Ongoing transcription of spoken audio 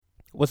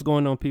What's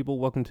going on, people?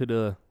 Welcome to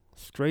the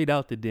Straight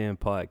Out the Den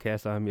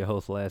podcast. I'm your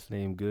host, last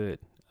name Good,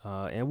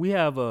 and we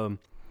have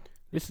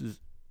this is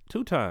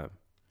two-time.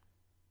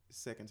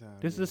 Second time.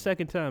 This is the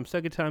second time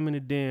in the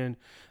den.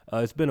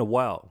 It's been a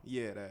while.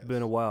 Yeah, that's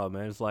Been a while,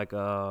 man. It's like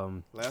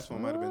last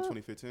one might have been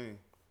 2015.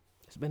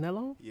 It's been that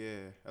long? Yeah,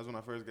 that's when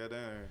I first got down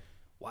here.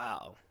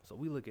 Wow. So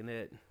we looking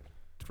at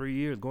 3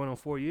 years, going on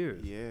 4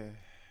 years. Yeah.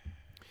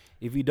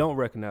 If you don't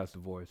recognize the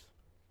voice,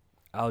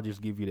 I'll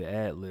just give you the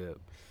ad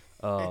lib.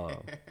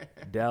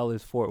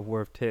 Dallas, Fort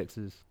Worth,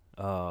 Texas.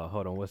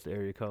 Hold on, what's the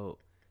area code?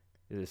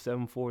 Is it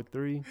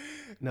 743?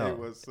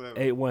 No,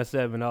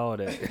 817. All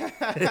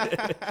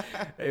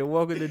that. Hey,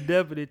 welcome to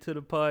Deputy to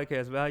the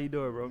podcast, man. How you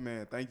doing, bro?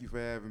 Man, thank you for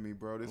having me,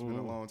 bro. This has been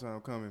a long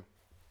time coming.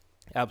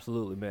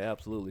 Absolutely, man.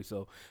 Absolutely.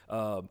 So,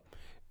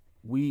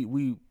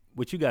 we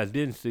what you guys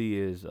didn't see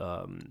is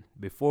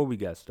before we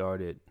got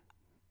started,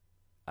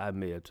 I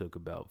may have took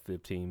about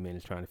 15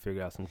 minutes trying to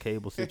figure out some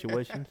cable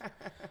situations,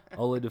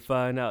 only to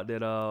find out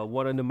that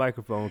one of the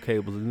microphone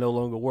cables is no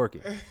longer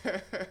working.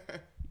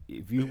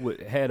 If you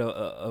would had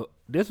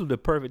this was the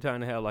perfect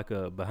time to have like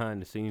a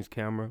behind the scenes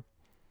camera,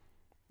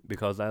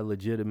 because I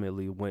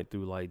legitimately went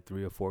through like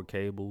 3 or 4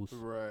 cables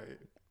Right.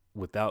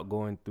 without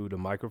going through the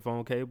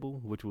microphone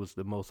cable, which was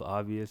the most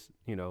obvious,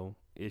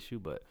 issue.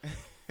 But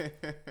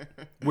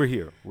we're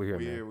here,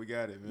 man. We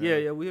got it, man.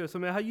 Yeah, we're here. So,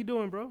 man, how you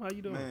doing, bro? How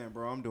you doing? Man,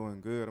 bro, I'm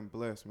doing good. I'm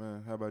blessed,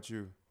 man. How about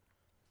you?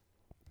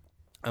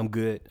 I'm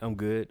good.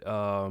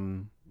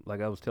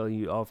 Like I was telling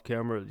you off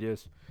camera,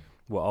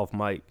 off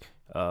mic,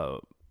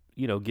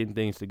 getting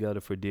things together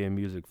for Den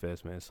Music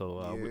Fest, man.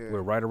 So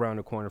we're right around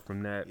the corner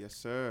from that. Yes,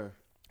 sir.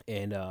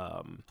 And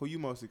who you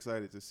most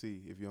excited to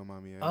see, if you don't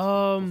mind me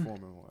asking,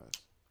 performing-wise?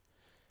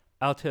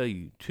 I'll tell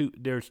you,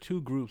 there's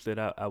 2 groups that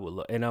I would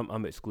love, and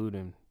I'm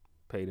excluding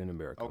Paid in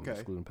America. Okay. I'm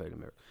excluding Paid in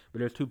America. But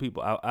there's 2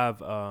 people.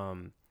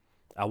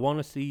 I want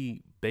to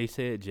see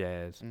Basshead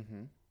Jazz.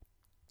 Mm-hmm.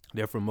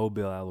 They're from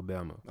Mobile,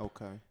 Alabama.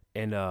 Okay.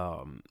 And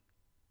I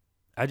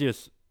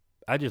just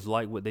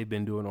like what they've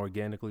been doing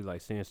organically,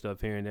 like seeing stuff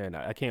here and there, and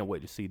I can't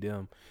wait to see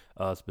them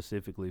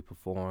specifically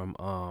perform.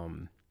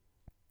 I'm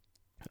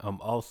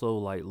also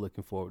like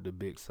looking forward to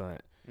Big Son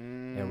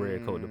and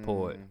Redcoat the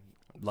Poet.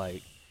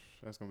 Like,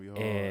 that's gonna be hard.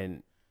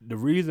 And the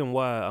reason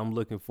why I'm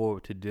looking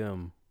forward to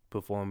them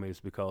performing is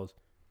because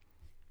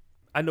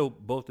I know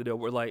both of them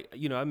were like,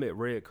 I met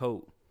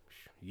Redcoat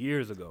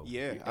years ago.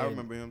 Yeah, I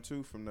remember him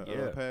too from the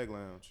Pag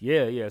Lounge.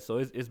 Yeah. So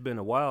it's been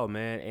a while,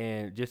 man,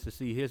 and just to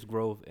see his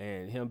growth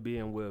and him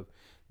being with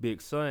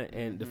Big Son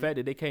and the fact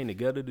that they came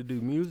together to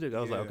do music,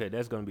 I was like, okay,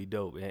 that's gonna be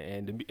dope.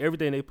 And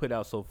everything they put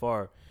out so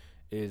far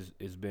is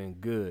been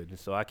good, and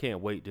so I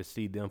can't wait to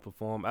see them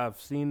perform. I've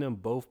seen them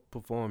both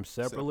perform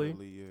separately,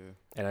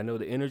 and I know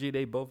the energy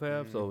they both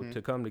have. So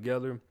to come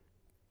together,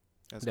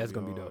 that's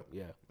gonna be dope.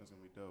 Yeah, that's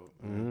gonna be dope.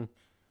 Mm-hmm.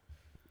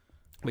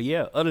 But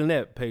yeah, other than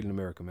that, Paid in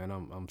America, man,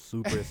 I'm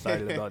super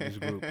excited about this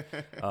group.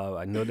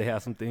 I know they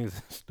have some things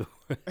in store.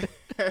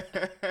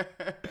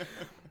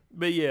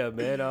 But yeah,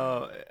 man,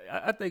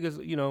 I think it's,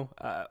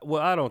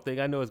 I don't think,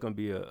 I know it's going to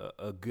be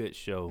a good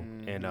show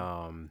and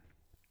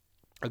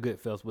a good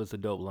festival. It's a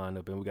dope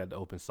lineup, and we got the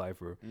open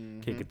cypher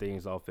kicking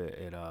things off at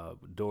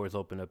doors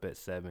open up at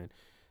 7,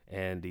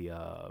 and the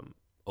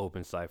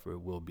open cypher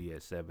will be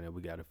at 7, and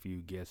we got a few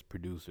guest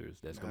producers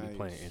that's going to be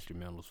playing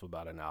instrumentals for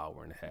about an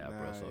hour and a half,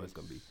 bro, so it's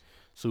going to be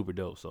super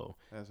dope. So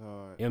that's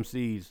hard.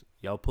 MCs,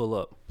 y'all pull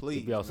up,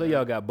 please. If y'all say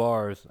y'all got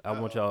bars, I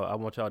want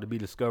y'all to be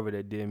discovered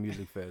at Den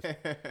Music Fest.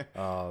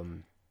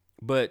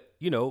 But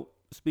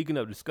speaking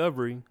of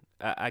discovery,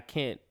 I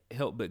can't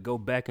help but go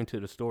back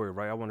into the story,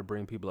 right? I want to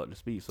bring people up to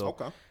speed. So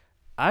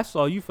I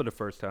saw you for the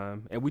first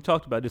time, and we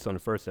talked about this on the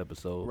first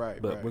episode,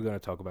 but we're gonna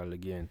talk about it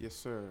again. Yes,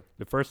 sir.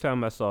 The first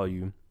time I saw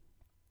you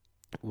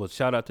was,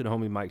 shout out to the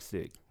homie Mike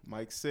Sick.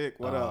 Mike Sick,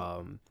 what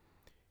up?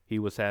 He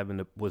was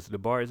having was the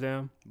bar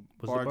exam?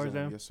 Bar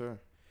exam? Yes, sir.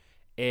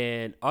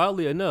 And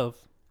oddly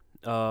enough,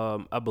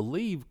 I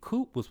believe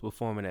Coop was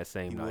performing that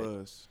same night. He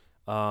was.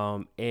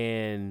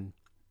 And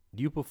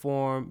you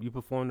performed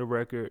the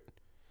record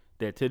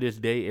that to this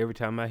day, every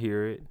time I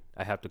hear it,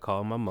 I have to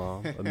call my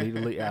mom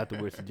immediately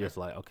afterwards. Just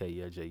like, okay,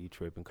 yeah, Jay, you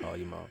tripping, call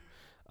your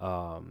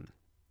mom.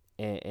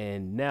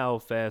 And now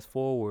fast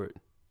forward,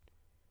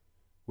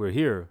 we're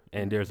here,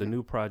 and there's a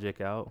new project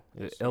out.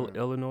 Yes,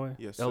 Illinois?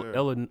 Yes, sir.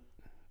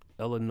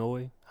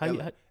 Illinois?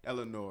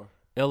 Eleanor.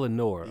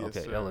 Eleanor. Yes,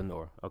 okay, sir.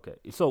 Eleanor. Okay.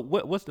 So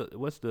what's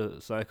the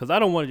sign? Because I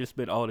don't want to just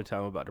spend all the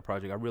time about the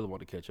project. I really want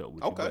to catch up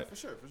with you. Okay, for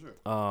sure.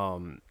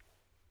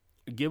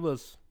 Give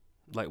us,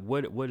 like,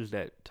 what does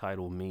that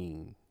title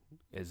mean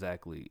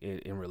exactly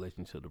in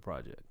relation to the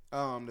project?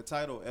 The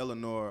title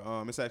Eleanor,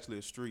 it's actually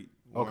a street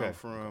where I'm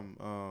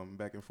from,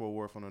 back in Fort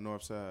Worth on the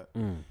north side.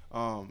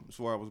 It's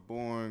where I was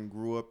born,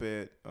 grew up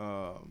at.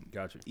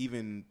 Gotcha.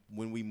 Even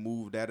when we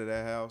moved out of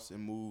that house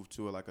and moved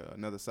to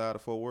another side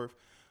of Fort Worth,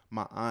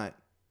 my aunt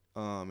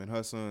and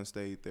her son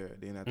stayed there.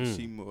 Then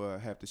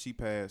after she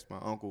passed, my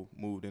uncle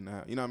moved in the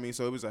house. You know what I mean?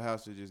 So it was a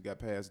house that just got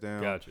passed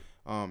down. Gotcha.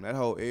 That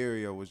whole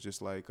area was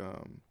just like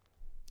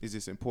it's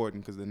just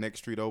important because the next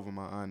street over,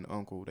 my aunt and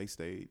uncle, they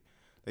stayed.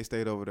 they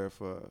stayed over there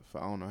for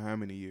I don't know how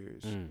many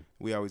years.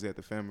 We always had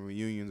the family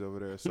reunions over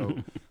there.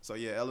 So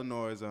yeah,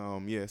 Eleanor is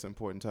it's an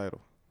important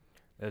title.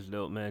 That's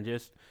dope, man.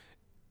 Just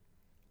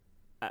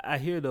I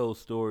hear those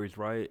stories,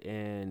 right,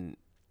 and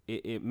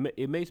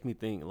it makes me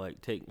think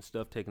like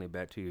taking it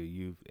back to your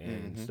youth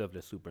and stuff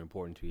that's super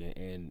important to you,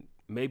 and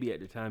maybe at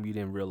the time you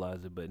didn't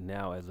realize it, but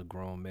now as a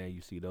grown man,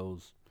 you see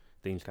those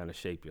things kind of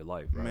shape your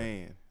life, right?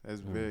 Man,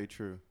 that's very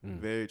true.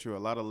 Very true. A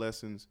lot of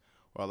lessons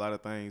or a lot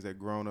of things that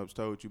grown-ups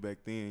told you back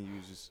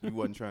then, you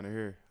wasn't trying to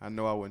hear. I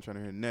know I wasn't trying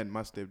to hear nothing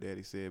my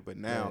stepdaddy said, but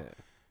now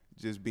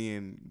just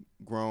being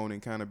grown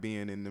and kind of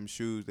being in them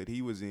shoes that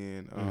he was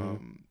in,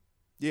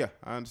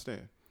 I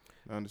understand.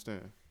 All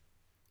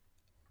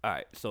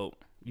right, so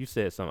you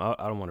said something.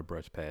 I don't want to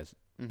brush past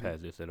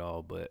this at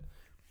all, but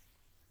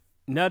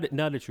now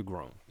that you're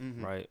grown,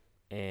 right,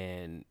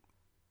 and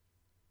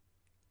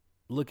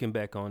looking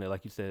back on it,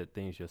 like you said,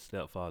 things your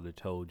stepfather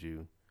told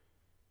you.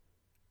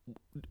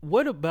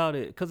 What about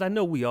it? Because I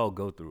know we all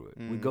go through it.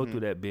 We go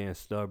through that being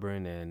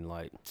stubborn and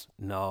like,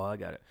 no, I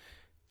got it.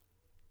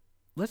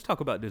 Let's talk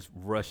about this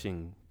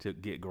rushing to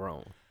get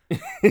grown.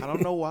 I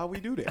don't know why we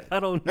do that. I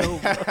don't know.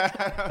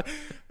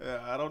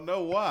 I don't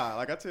know why.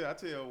 Like I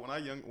tell you,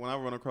 when I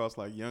run across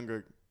like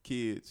younger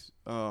kids,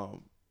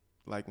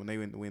 like when they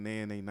in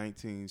their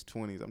 19s,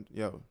 20s, I'm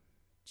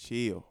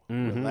chill,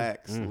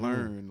 relax,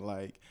 learn.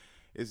 Like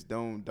it's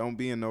don't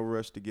be in no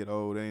rush to get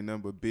old. It ain't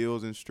nothing but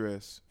bills and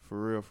stress.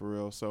 For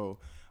real. So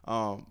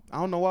I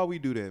don't know why we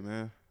do that,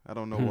 man. I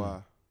don't know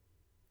why.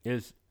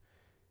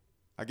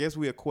 I guess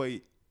we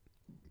equate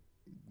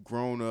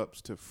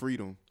grown-ups to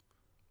freedom.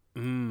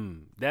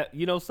 That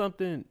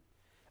something.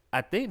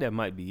 I think that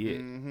might be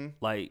it.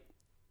 Like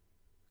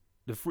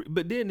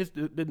but then it's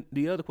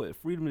the other question: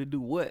 freedom to do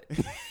what?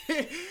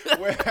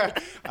 Well,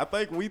 I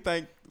think we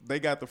think they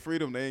got the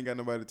freedom. They ain't got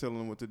nobody telling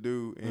them what to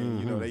do,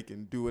 and they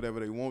can do whatever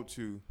they want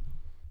to.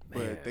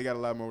 But they got a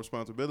lot more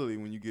responsibility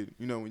when you get,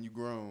 when you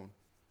grown.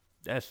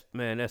 That's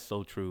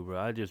so true, bro.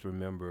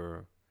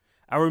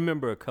 I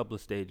remember a couple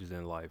of stages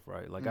in life,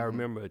 right? Like I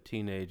remember a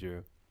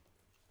teenager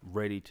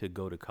ready to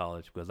go to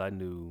college because I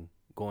knew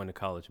going to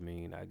college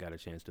mean I got a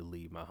chance to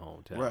leave my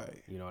hometown.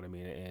 Right. You know what I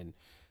mean? And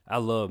I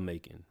love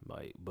making,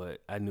 like,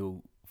 but I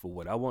knew for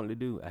what I wanted to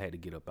do, I had to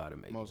get up out of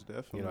making. Most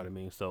definitely. You know what I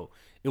mean? So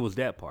it was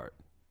that part.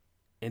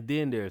 And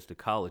then there's the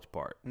college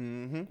part,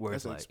 where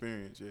that's it's like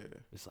experience. Yeah,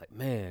 it's like,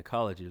 man,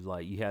 college is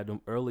like you had them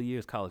early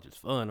years. College is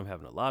fun. I'm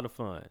having a lot of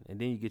fun, and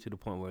then you get to the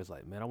point where it's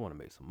like, man, I want to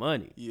make some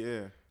money.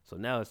 Yeah. So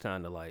now it's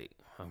time to like,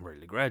 I'm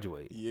ready to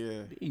graduate.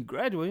 Yeah. Then you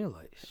graduate, you're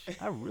like,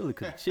 I really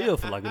could chill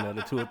for like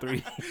another 2 or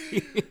 3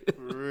 years.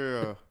 For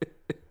real.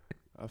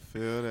 I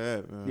feel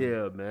that, man.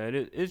 Yeah,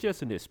 man. It's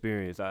just an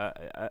experience.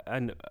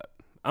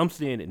 I'm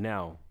seeing it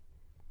now,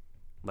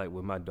 like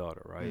with my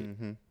daughter,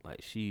 right?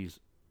 Like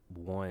she's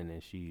 1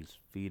 and she's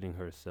feeding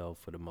herself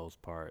for the most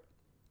part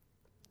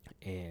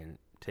and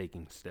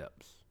taking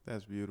steps.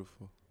 That's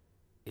beautiful.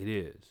 It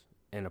is.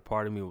 And a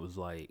part of me was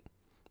like,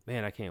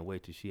 man, I can't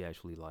wait till she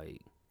actually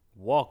like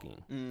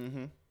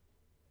walking.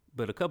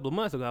 But a couple of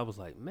months ago, I was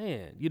like,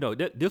 man,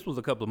 this was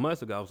a couple of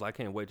months ago. I was like,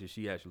 I can't wait till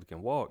she actually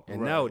can walk.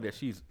 And now that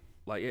she's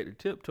like at the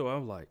tiptoe,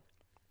 I'm like,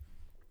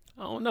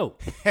 I don't know.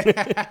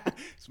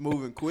 It's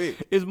moving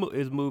quick. It's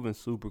moving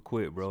super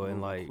quick, bro. It's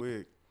and like,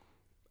 quick.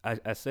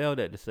 I say all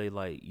that to say,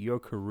 like, your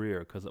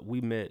career, because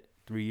we met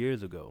 3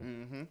 years ago.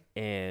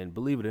 And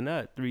believe it or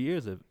not, 3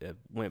 years have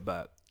went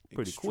by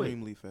pretty quick.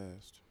 Extremely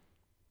fast.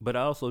 But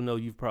I also know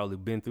you've probably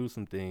been through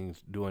some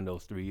things during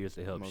those 3 years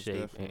to help Most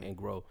shape definitely. and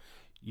grow.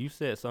 You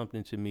said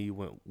something to me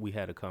when we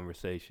had a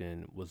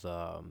conversation was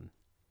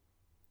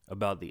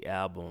about the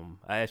album.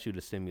 I asked you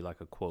to send me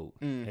like a quote,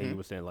 and you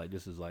were saying like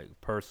this is like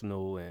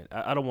personal, and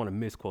I don't want to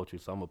misquote you,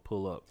 so I'm gonna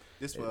pull up.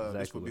 This for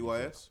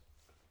BYS?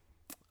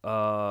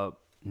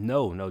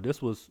 No,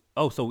 this was.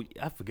 I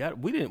forgot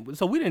we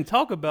didn't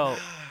talk about.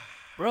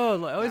 Bro,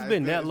 like, it's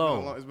been that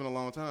long. It's been a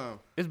long time.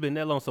 It's been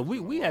that long. So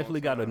we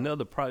actually got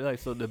another project. Like,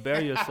 so the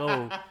Barrier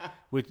Soul,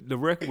 which the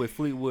record with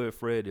Fleetwood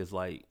Fred is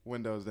like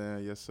Windows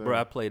Down, yes sir. Bro,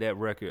 I play that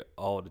record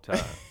all the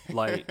time.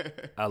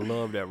 Like, I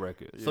love that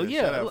record. So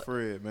shout out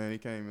Fred, man. He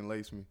came and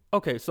laced me.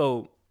 Okay,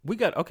 so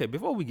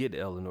before we get to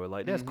Eleanor,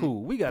 like that's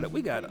cool. We got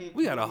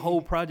a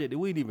whole project that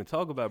we didn't even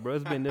talk about, bro.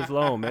 It's been this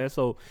long, man.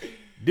 So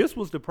this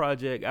was the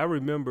project. I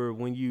remember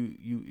when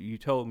you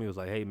told me, it was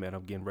like, hey man,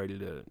 I'm getting ready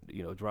to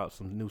drop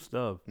some new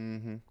stuff.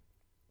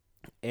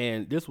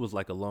 And this was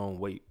like a long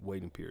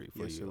waiting period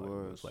for you. It was.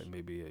 It was like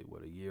maybe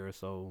a year or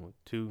so,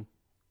 2.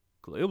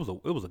 It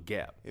was a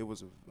gap. It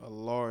was a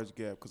large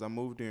gap because I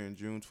moved there in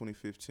June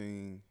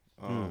 2015,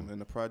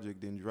 and the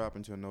project didn't drop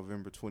until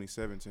November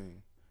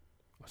 2017.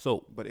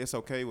 So, but It's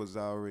Okay was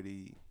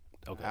already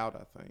out,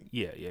 I think.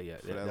 Yeah.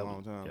 For that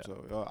long time. Yeah.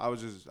 So I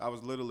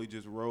was literally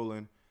just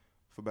rolling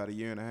for about a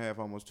year and a half,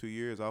 almost 2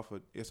 years off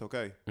of It's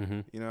Okay.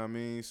 You know what I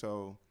mean?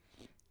 So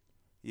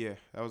yeah,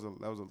 that was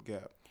a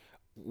gap.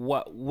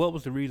 What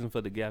was the reason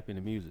for the gap in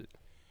the music?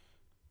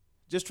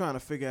 Just trying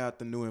to figure out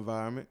the new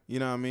environment. You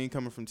know what I mean?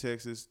 Coming from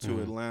Texas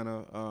to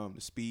Atlanta,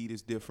 the speed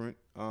is different.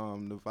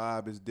 The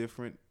vibe is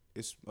different.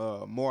 it's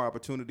more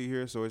opportunity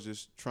here, so it's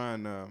just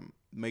trying to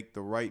make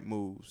the right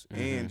moves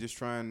and just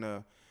trying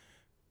to.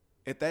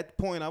 At that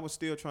point, I was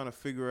still trying to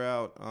figure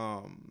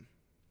out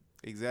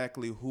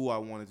exactly who I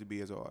wanted to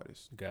be as an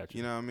artist. Gotcha.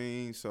 You know what I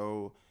mean?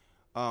 So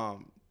I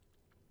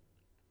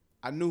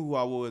knew who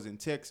I was in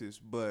Texas,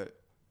 but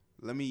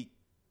let me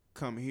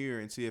come here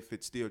and see if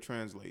it still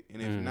translates.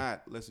 And if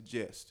not, let's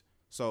adjust.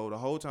 So the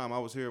whole time I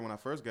was here, when I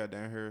first got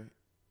down here,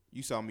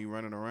 you saw me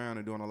running around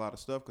and doing a lot of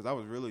stuff because I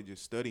was really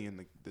just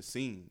studying the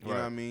scene. You know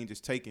what I mean?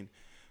 Just taking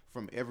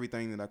from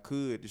everything that I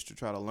could just to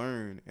try to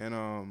learn.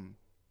 And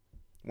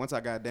once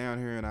I got down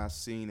here and I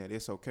seen that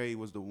It's Okay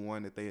was the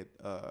one that they had,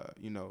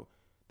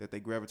 that they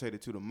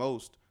gravitated to the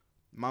most,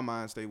 my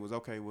mind state was,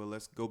 okay, well,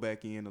 let's go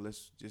back in and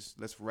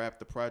let's wrap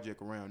the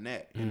project around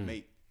that and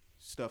make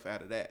stuff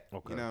out of that.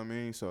 Okay. You know what I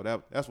mean? So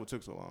that's what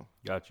took so long.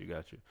 Got you.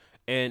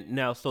 And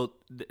now, so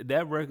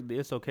that record,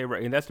 It's Okay,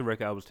 right? And that's the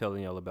record I was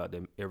telling y'all about.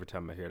 That every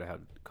time I hear it, I have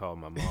to call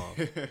my mom.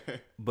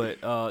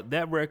 But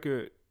that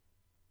record,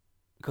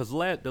 because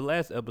the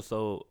last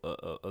episode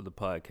of the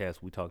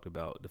podcast, we talked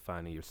about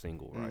defining your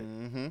single, right?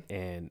 Mm-hmm.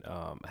 And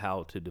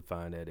how to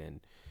define that, and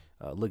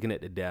looking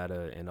at the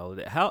data and all of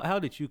that. How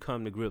did you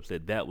come to grips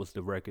that was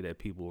the record that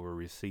people were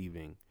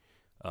receiving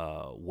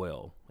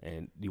well,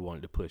 and you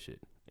wanted to push it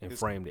and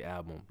frame the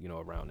album,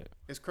 around it?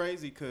 It's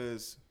crazy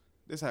because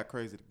this is how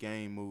crazy the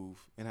game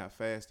moves and how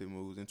fast it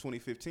moves. In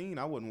 2015,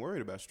 I wasn't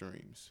worried about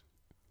streams.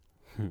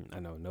 I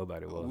know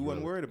nobody was. We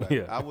wasn't worried about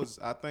it. I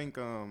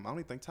don't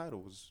even think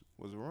Tidal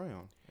was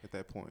around at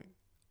that point.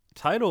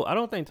 Tidal, I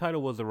don't think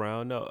Tidal was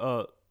around.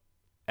 No,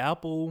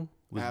 Apple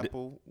was.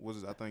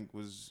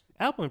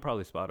 Apple and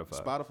probably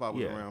Spotify. Spotify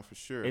was around for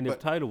sure. And if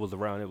Tidal was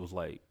around, it was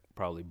like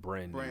probably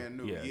brand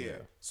new. Yeah.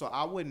 So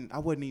I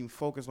wasn't even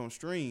focused on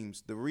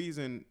streams. The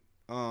reason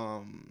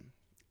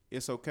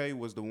It's Okay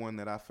was the one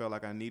that I felt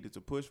like I needed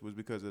to push was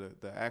because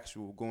of the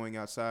actual going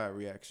outside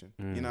reaction.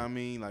 You know what I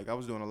mean? Like I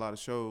was doing a lot of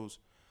shows.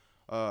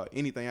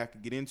 Anything I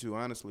could get into,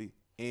 honestly.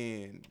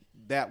 And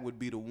that would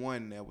be the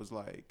one that was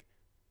like,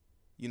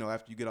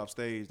 after you get off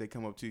stage, they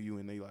come up to you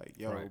and they like,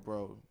 yo,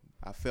 bro,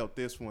 I felt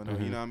this one. Or,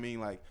 you know what I mean?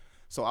 Like,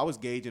 so I was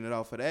gauging it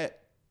off of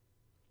that,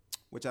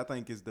 which I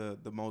think is the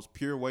most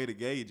pure way to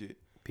gauge it.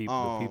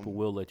 People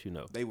will let you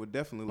know. They would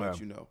definitely let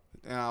you know.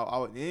 And I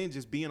would, and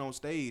just being on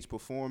stage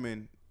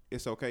performing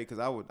It's Okay, because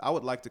I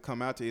would like to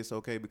come out to It's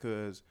Okay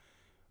because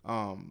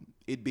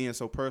it being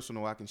so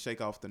personal, I can shake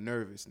off the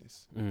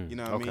nervousness. You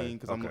know what I mean?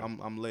 Because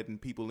I'm letting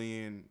people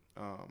in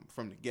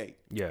from the gate.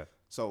 Yeah.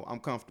 So I'm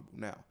comfortable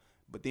now.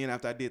 But then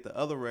after I did the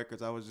other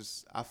records,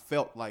 I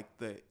felt like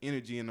the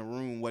energy in the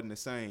room wasn't the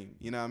same.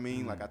 You know what I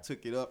mean? Like I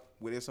took it up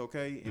with It's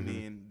Okay, and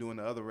then doing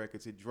the other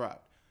records, it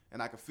dropped.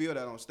 And I could feel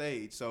that on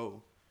stage.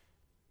 So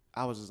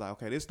I was just like,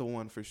 okay, this is the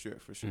one for sure.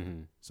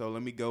 So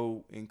let me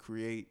go and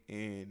create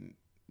and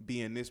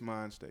be in this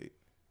mind state.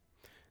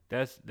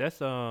 That's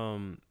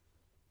an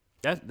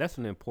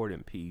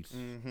important piece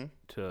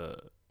to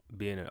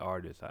being an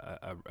artist.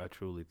 I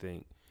truly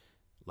think,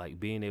 like,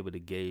 being able to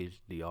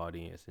gauge the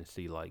audience and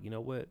see, like, you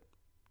know what,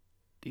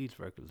 these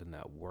records are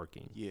not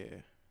working. Yeah,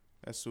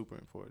 that's super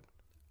important.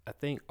 I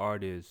think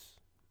artists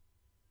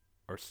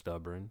are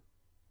stubborn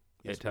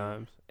at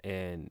times,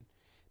 and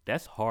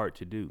that's hard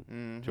to do,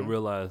 to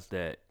realize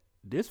that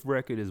this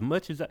record, as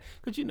much as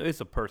because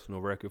it's a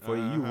personal record for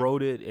you. You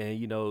wrote it, and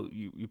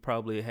you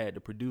probably had the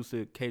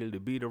producer cater the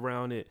beat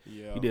around it.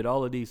 Yeah. You did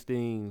all of these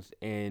things,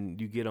 and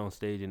you get on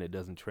stage, and it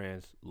doesn't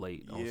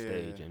translate on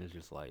stage, and it's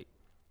just like,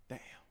 damn.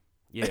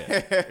 Yeah,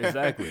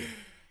 exactly.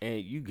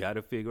 And you got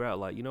to figure out,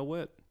 like, you know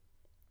what?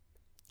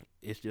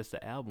 It's just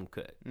an album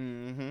cut.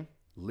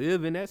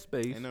 Live in that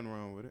space. Ain't nothing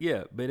wrong with it.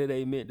 Yeah, but it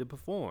ain't meant to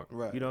perform.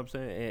 Right. You know what I'm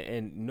saying?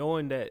 And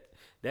knowing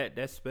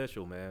that's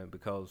special, man.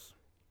 Because,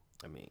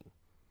 I mean,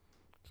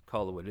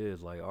 call it what it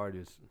is. Like,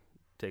 artists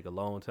take a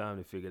long time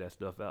to figure that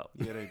stuff out.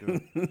 Yeah, they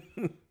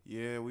do.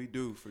 Yeah, we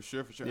do, for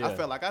sure. Yeah. I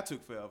felt like I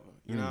took forever.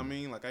 You know what I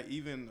mean? Like, I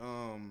even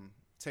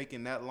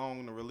taking that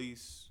long to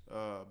release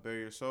Bare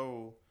Your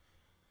Soul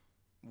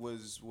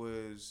was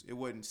it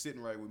wasn't sitting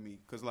right with me.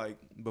 Because, like,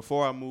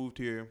 before I moved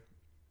here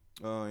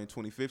in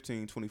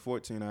 2015,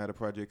 2014, I had a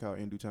project called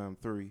In Due Time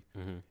 3.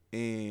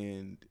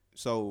 And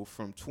so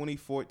from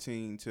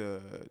 2014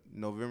 to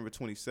November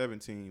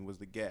 2017 was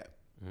the gap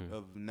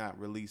of not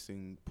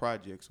releasing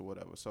projects or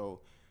whatever. So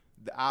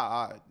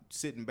I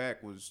sitting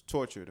back was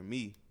torture to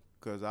me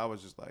because I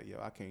was just like, yo,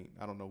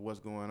 I don't know what's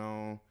going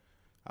on.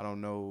 I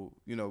don't know,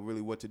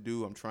 really what to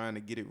do. I'm trying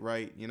to get it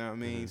right. You know what I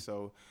mean?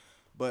 So,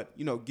 but,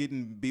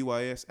 getting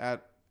BYS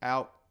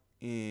out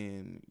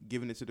and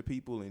giving it to the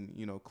people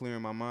and,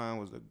 clearing my mind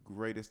was the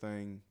greatest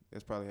thing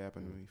that's probably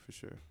happened to me, for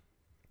sure.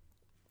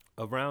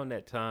 Around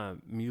that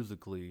time,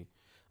 musically,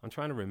 I'm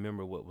trying to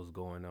remember what was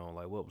going on.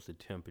 Like, what was the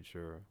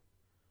temperature?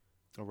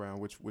 Around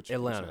which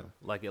Atlanta,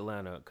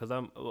 because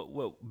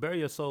Bare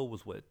Your Soul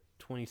was what,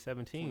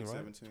 2017,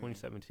 right?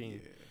 2017. Yeah.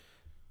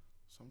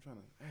 So I'm trying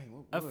to,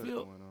 what was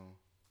going on?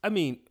 I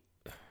mean,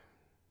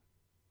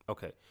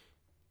 okay.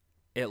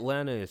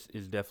 Atlanta is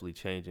definitely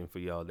changing for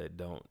y'all that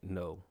don't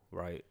know,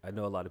 right? I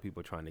know a lot of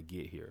people are trying to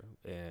get here,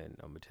 and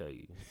I'm gonna tell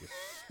you, just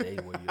stay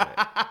where you're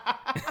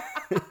at.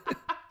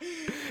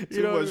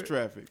 Too much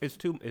traffic. It's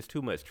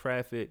too much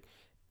traffic.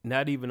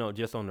 Not even on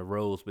just on the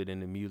roads, but in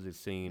the music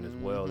scene as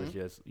well. It's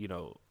just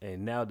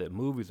and now that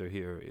movies are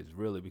here, it's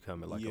really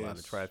becoming like a lot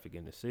of traffic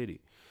in the city.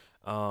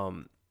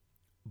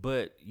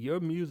 But your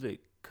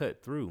music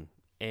cut through,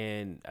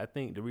 and I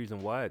think the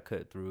reason why it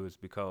cut through is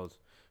because,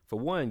 for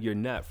one, you're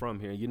not from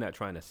here. You're not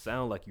trying to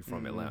sound like you're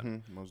from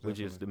Atlanta,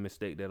 which is the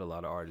mistake that a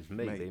lot of artists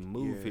make. They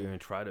move here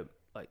and try to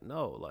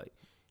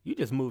you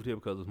just moved here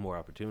because there's more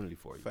opportunity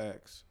for you.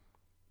 Facts.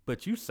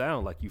 But you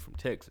sound like you from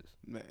Texas.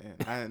 Man,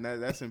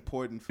 that's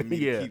important for me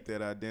to keep that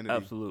identity.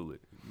 Absolutely.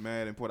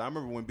 Mad important. I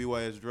remember when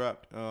BYS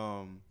dropped,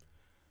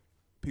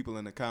 people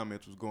in the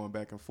comments was going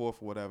back and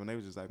forth or whatever, and they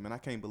was just like, man, I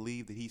can't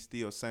believe that he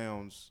still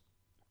sounds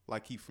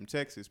like he from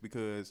Texas,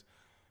 because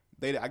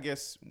I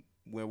guess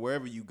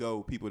wherever you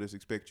go, people just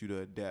expect you to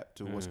adapt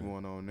to what's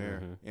going on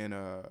there. And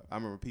I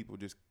remember people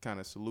just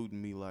kind of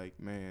saluting me like,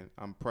 man,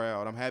 I'm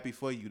proud. I'm happy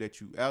for you that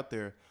you out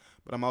there,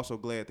 but I'm also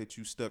glad that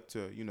you stuck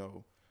to,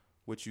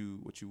 what you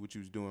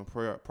was doing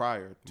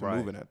prior to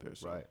moving out there.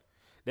 So.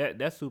 Right.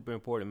 That's super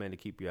important, man, to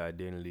keep your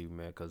identity,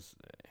 man, because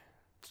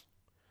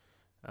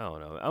I don't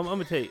know. I'm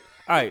gonna take.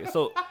 All right,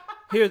 so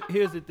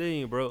here's the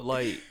thing, bro.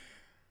 Like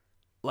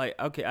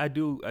okay, I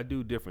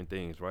do different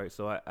things, right?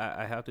 So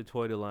I have to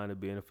toy the line of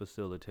being a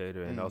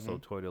facilitator and also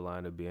toy the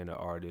line of being an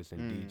artist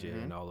and DJ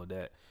and all of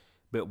that.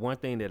 But one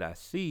thing that I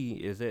see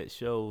is that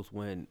shows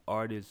when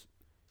artists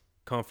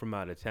come from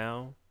out of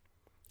town,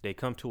 they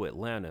come to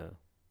Atlanta.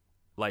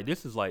 Like,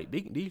 this is like,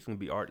 these can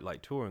be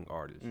touring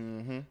artists.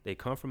 They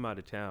come from out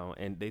of town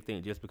and they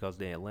think just because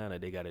they're in Atlanta,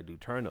 they got to do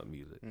turn up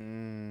music.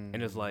 And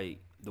it's like,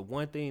 the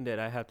one thing that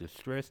I have to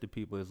stress to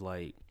people is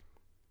like,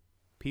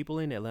 people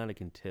in Atlanta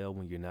can tell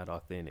when you're not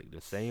authentic.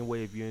 The same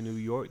way if you're in New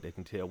York, they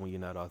can tell when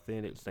you're not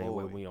authentic. Same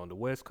way when you're on the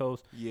West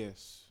Coast.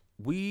 Yes.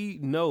 We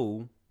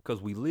know,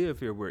 because we live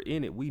here, we're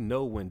in it, we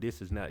know when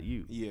this is not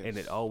you. Yes. And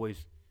it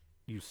always,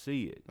 you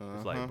see it.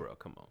 It's like, bro,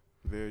 come on.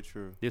 Very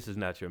true. This is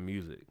not your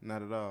music.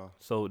 Not at all.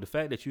 So the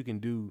fact that you can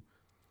do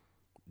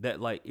that,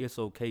 like, it's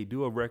okay,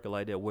 do a record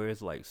like that where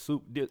it's like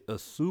a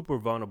super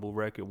vulnerable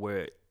record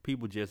where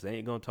people just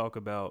ain't gonna talk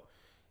about.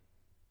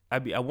 I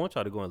want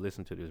y'all to go and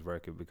listen to this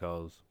record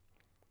because,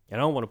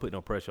 and I don't want to put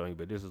no pressure on you,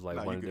 but this is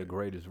like one of the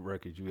greatest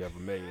records you ever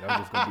made.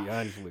 I'm just gonna be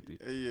honest with you.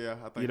 Yeah,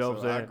 I think so. What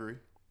I'm saying? I agree.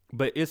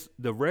 But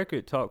the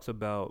record talks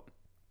about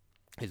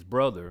his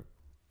brother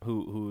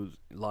who's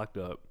locked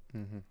up,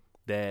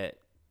 that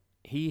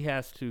he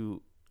have to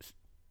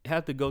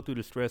go through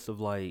the stress of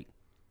like,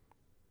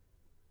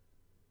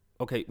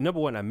 okay, number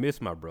one, I miss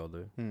my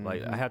brother.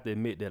 Like, I have to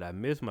admit that I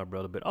miss my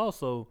brother, but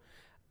also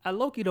I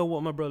low-key don't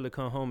want my brother to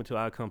come home until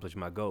I accomplish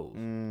my goals.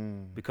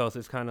 Because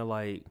it's kind of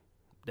like,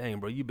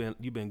 dang, bro, you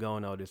been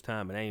gone all this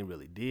time and I ain't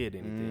really did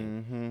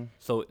anything.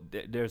 So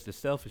there's the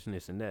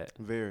selfishness in that.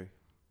 Very.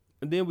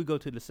 And then we go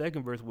to the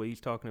second verse where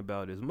he's talking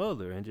about his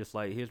mother and just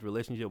like his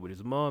relationship with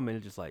his mom, and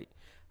it's just like,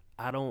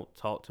 I don't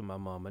talk to my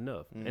mom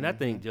enough. And I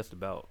think just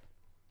about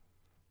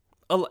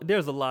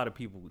there's a lot of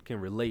people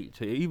can relate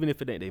to, even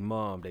if it ain't their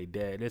mom, their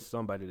dad. There's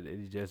somebody that they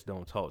just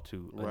don't talk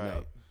to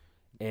enough.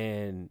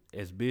 And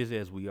as busy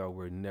as we are,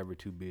 we're never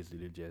too busy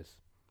to just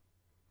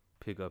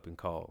pick up and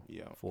call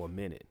for a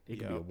minute. It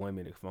could be a 1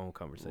 minute phone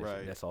conversation.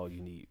 Right. That's all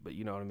you need. But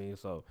you know what I mean?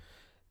 So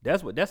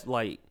that's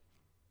like,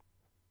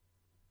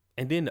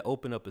 and then to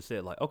open up and say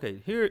like, okay,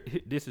 here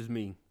this is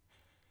me.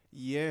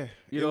 Yeah.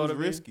 You know was what I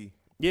mean? Risky.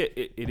 Yeah,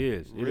 it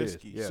is.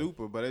 Risky, yeah.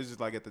 Super. But it's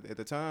just like at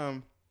the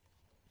time,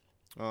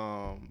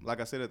 like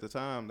I said at the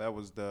time, that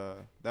was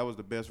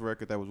the best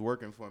record that was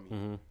working for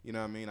me. You know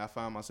what I mean? I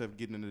found myself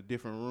getting into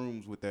different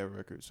rooms with that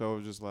record. So it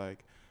was just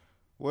like,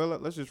 well,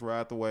 let's just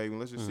ride the wave and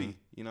let's just see.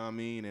 You know what I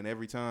mean? And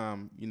every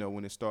time,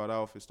 when it start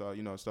off slow,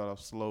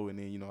 and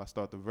then I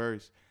start the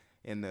verse,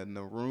 and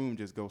the room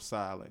just goes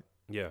silent.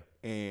 Yeah.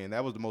 And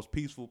that was the most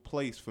peaceful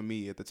place for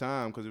me at the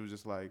time, because it was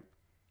just like,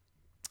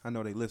 I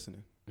know they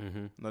listening.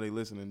 I know they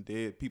listening.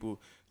 Dead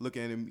people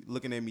looking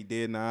at me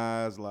dead in the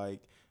eyes, like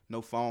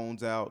no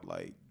phones out,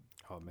 like.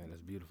 Oh man,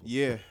 that's beautiful.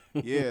 Yeah,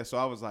 yeah. So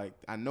I was like,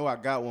 I know I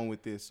got one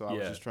with this, so I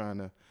was just trying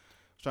to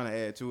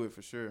add to it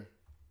for sure.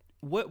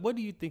 What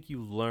do you think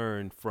you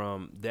learned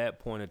from that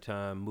point of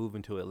time,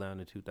 moving to Atlanta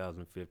in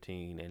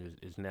 2015, and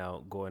is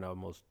now going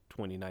almost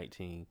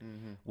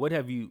 2019? What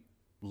have you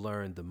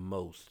learned the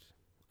most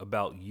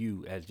about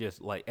you as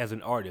just like as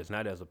an artist,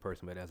 not as a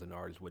person, but as an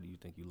artist? What do you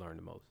think you learned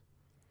the most?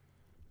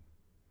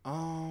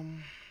 I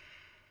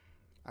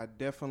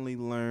definitely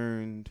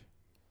learned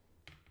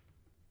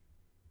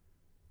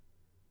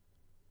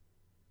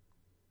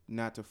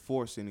not to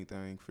force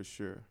anything, for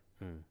sure.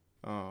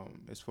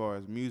 As far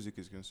as music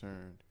is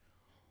concerned,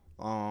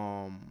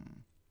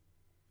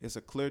 it's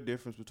a clear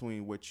difference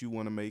between what you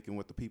want to make and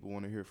what the people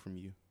want to hear from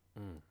you.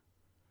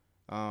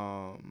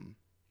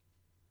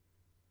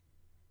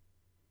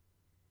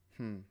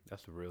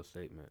 That's a real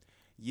statement.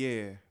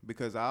 Yeah,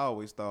 because I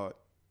always thought,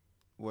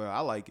 well,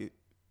 I like it.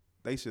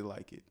 they should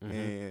like it.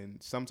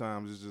 And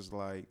sometimes it's just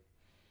like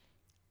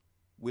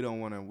we don't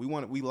want to.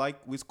 We like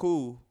it's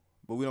cool,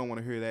 but we don't want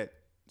to hear that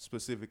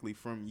specifically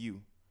from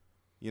you.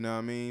 You know what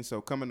I mean?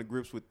 So coming to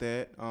grips with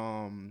that.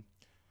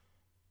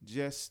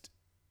 Just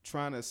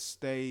trying to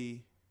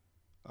stay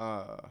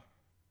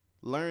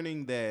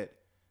learning that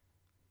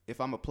if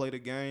I'm gonna play the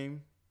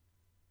game,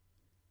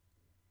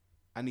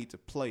 I need to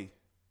play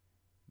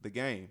the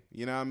game.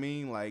 You know what I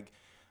mean? Like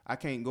I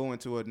can't go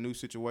into a new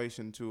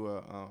situation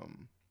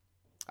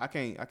I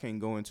can't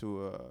go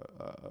into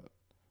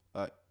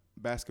a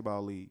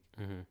basketball league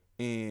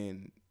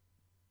and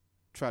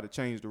try to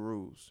change the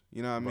rules.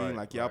 You know what I mean? Right,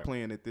 like y'all right.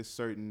 playing at this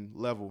certain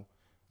level,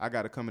 I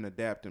got to come and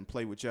adapt and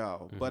play with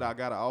y'all. But I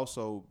got to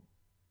also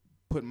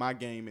put my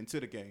game into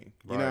the game.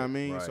 You know what I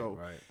mean? Right, So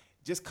right.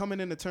 just coming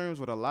into terms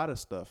with a lot of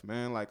stuff,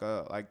 man.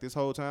 Like this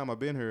whole time I've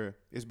been here,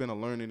 it's been a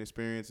learning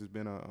experience. It's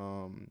been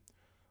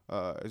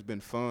it's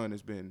been fun.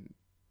 It's been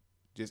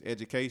just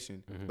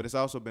education, but it's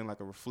also been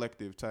like a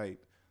reflective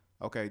type.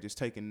 Okay, just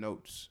taking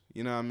notes.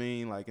 You know what I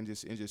mean? Like and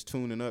just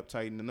tuning up,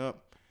 tightening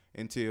up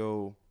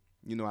until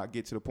I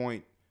get to the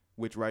point.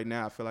 Which right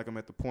now I feel like I'm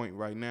at the point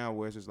right now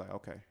where it's just like,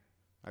 okay,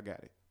 I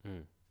got it,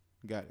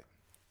 got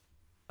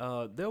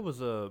it. There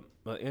was a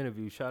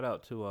interview. Shout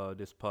out to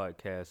this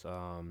podcast.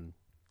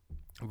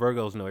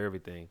 Virgos Know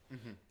Everything.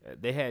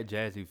 They had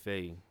Jazzy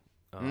Faye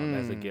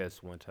as a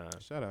guest one time.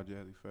 Shout out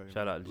Jazzy Faye.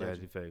 Shout out to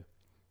Jazzy Faye.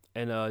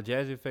 And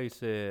Jazzy Faye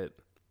said,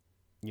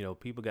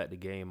 people got the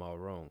game all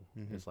wrong.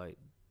 It's like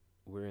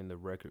we're in the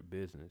record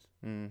business.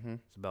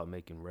 It's about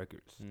making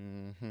records.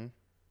 If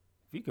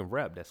you can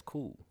rap, that's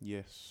cool.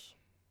 Yes.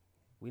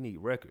 We need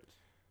records.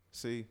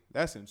 See,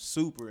 that's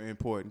super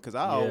important because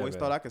I always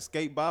thought I could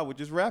skate by with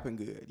just rapping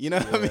good. You know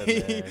what I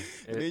mean?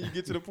 And then you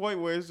get to the point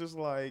where it's just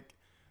like,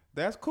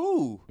 that's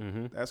cool.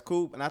 That's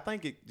cool. And I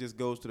think it just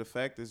goes to the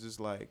fact it's just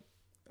like,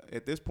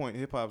 at this point,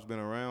 hip-hop's been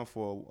around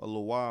for a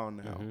little while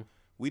now.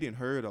 We didn't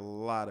heard a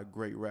lot of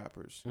great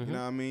rappers. You know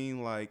what I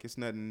mean? Like, it's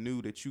nothing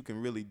new that you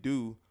can really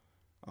do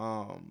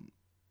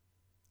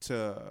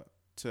to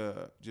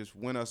just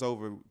win us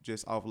over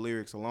just off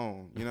lyrics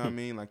alone. You know what I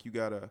mean? Like, you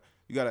gotta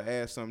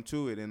add something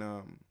to it. And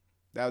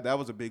that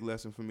was a big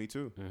lesson for me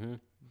too.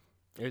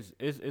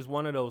 It's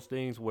one of those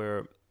things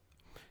where,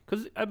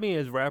 because I mean,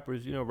 as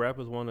rappers,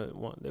 rappers want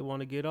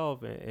to get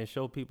off and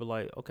show people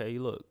like, okay,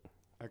 look,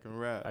 I can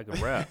rap.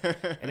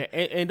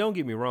 and don't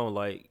get me wrong,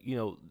 like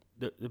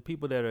the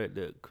people that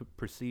are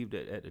perceived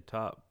at the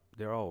top,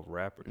 they're all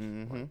rappers,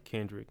 like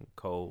Kendrick and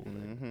Cole,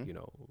 and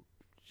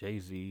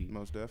Jay-Z,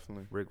 most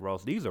definitely, Rick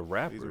Ross. These are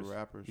rappers.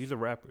 These are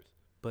rappers.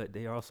 But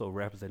they are also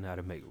rappers that know how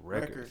to make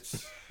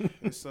records.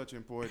 It's such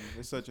important.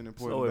 It's such an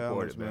important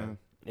balance, man.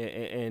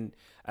 And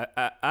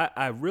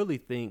I really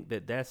think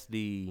that's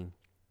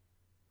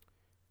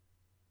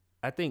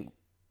I think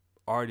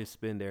artists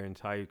spend their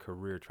entire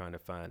career trying to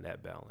find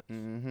that balance.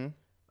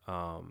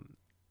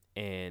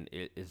 And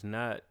it's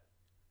not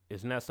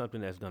something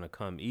that's going to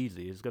come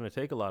easy. It's going to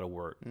take a lot of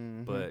work,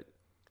 but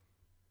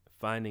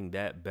finding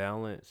that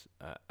balance,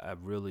 I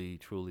really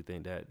truly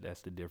think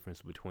that's the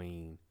difference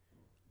between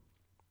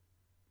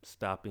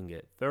stopping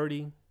at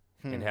 30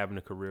 and having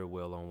a career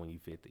well on when you're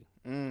 50.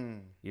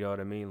 You know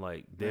what I mean?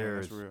 Like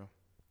that's real.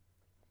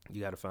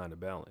 You got to find a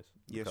balance.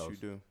 Yes,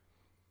 you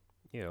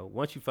do.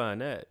 Once you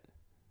find that,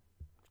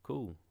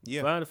 cool.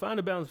 Yeah. Find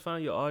a balance,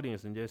 find your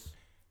audience, and just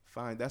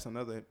find. That's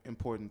another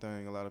important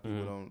thing. A lot of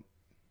people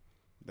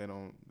they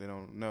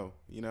don't know.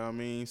 You know what I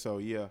mean? So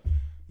yeah,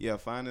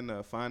 finding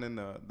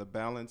the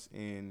balance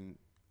in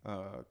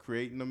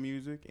creating the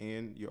music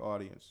and your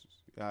audience.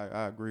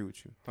 I agree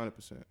with you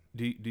 100%.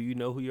 Do you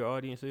know who your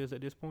audience is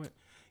at this point?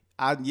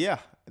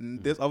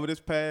 Over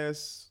this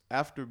past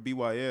after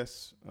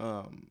BYS,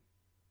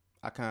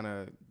 I kind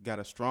of got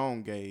a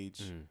strong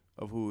gauge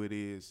of who it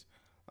is,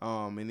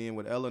 and then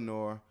with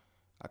Eleanor,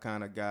 I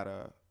kind of got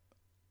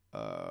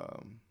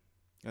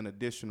an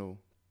additional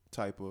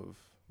type of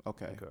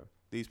okay,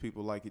 these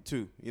people like it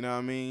too. You know what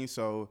I mean?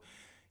 So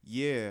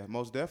yeah,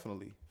 most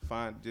definitely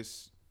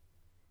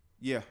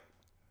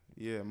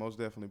most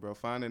definitely, bro.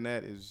 Finding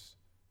that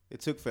it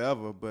took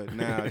forever, but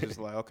now it's just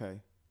like, okay,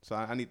 so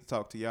I need to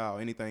talk to y'all.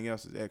 Anything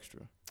else is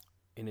extra.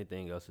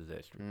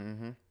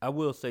 I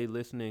will say,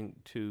 listening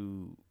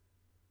to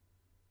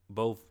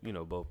both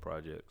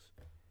projects,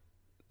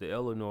 the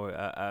Eleanor,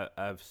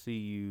 I see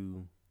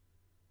you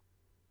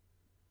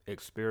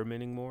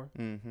experimenting more,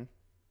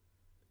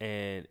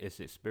 and it's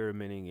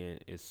experimenting in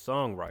its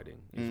songwriting.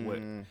 Is what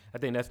I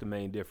think that's the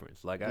main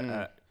difference. Like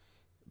I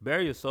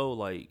Bare Your Soul,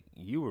 like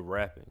you were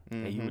rapping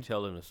and you were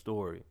telling a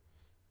story.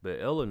 But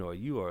Eleanor,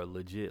 you are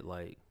legit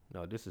like,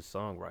 no, this is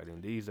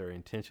songwriting. These are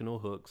intentional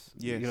hooks.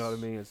 Yes. You know what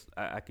I mean?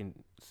 I can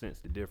sense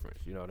the difference.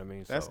 You know what I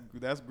mean?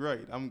 That's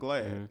great. I'm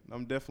glad.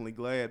 I'm definitely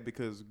glad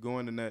because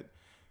going in that,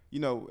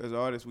 as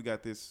artists, we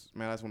got this,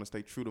 man, I just want to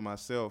stay true to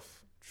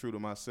myself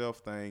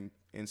thing.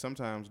 And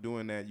sometimes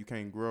doing that, you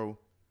can't grow.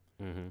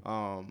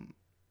 And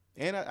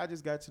I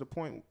just got to the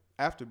point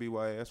after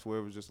BYS where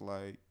it was just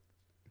like,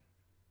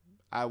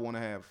 I want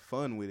to have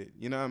fun with it.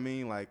 You know what I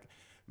mean? Like,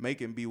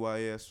 making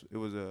BYS, it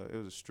was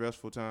a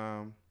stressful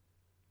time.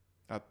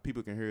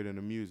 People can hear it in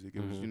the music.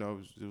 It was, you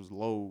know, it was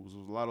lows. It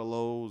was a lot of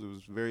lows. It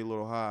was very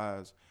little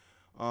highs.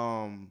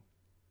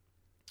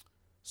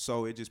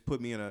 So it just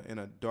put me in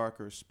a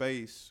darker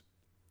space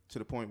to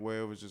the point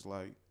where it was just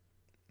like,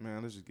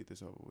 man, let's just get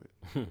this over with.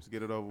 Let's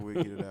get it over with,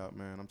 get it out,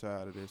 man. I'm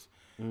tired of this.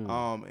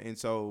 And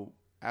so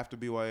after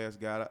BYS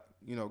got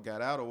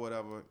out or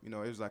whatever, you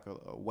know, it was like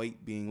a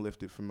weight being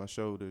lifted from my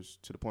shoulders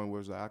to the point where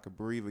it was like I could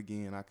breathe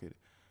again. All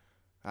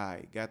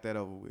right, got that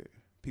over with.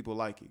 People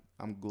like it.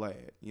 I'm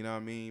glad. You know what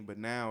I mean? But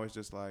now it's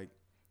just like,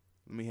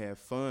 let me have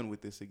fun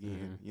with this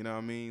again. You know what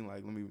I mean?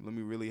 Like let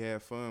me really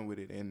have fun with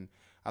it. And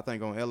I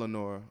think on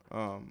Eleanor,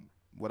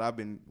 what I've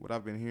been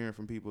hearing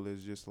from people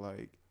is just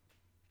like,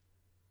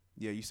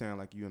 yeah, you sound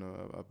like you're in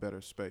a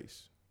better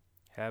space.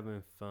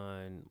 Having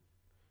fun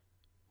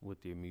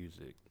with your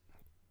music.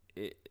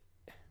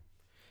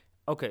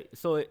 Okay,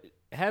 so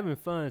having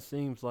fun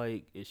seems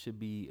like it should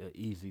be an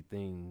easy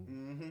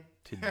thing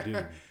to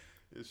do.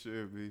 It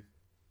should be.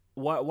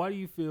 Why do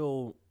you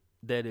feel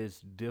that it's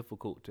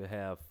difficult to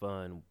have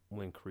fun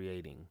when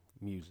creating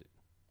music?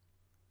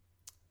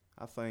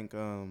 I think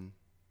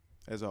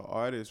as an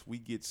artist, we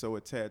get so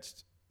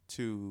attached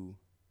to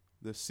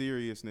the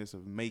seriousness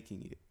of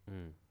making it.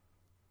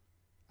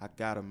 I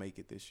gotta make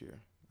it this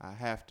year. I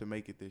have to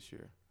make it this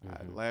year.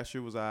 Last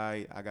year was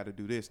I got to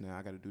do this now.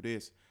 I got to do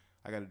this.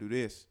 I got to do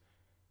this.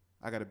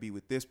 I got to be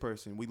with this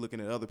person. We looking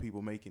at other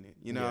people making it.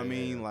 You know what I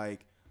mean? Yeah.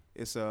 Like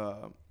it's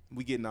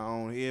we get in our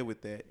own head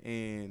with that,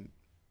 and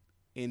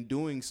in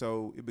doing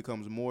so, it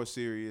becomes more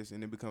serious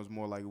and it becomes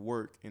more like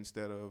work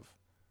instead of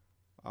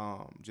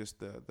just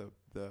the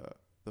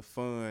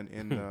fun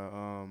and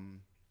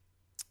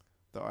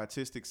the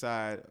artistic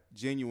side,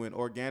 genuine,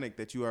 organic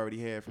that you already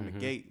had from the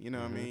gate. You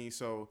know what I mean?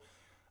 So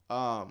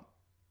I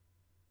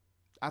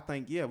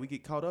think, yeah, we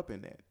get caught up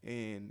in that,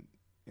 and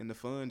the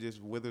fun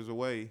just withers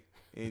away,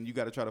 and you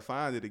got to try to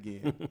find it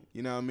again.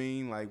 You know what I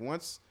mean? Like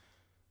once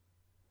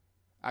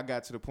I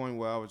got to the point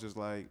where I was just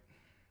like,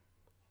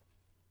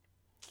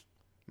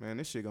 man,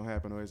 this shit gonna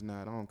happen or it's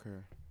not. I don't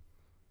care.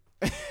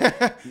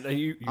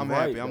 I'm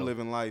right, happy. though. I'm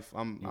living life.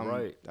 I'm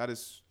right. I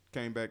just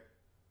came back,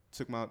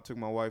 took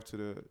my wife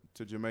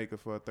to Jamaica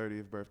for her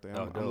 30th birthday.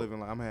 I'm living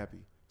life. I'm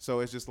happy.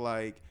 So it's just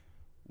like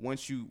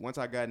once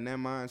I got in that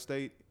mind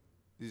state,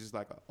 it's just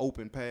like an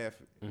open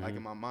path, like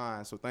in my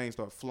mind. So things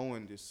start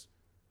flowing just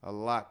a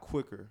lot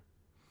quicker.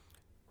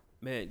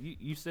 Man,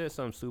 you said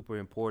something super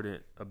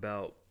important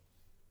about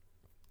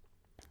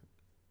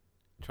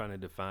trying to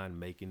define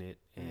making it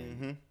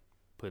and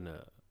putting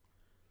a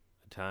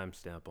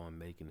timestamp on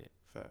making it.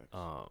 Facts.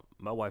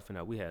 My wife and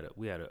I, we had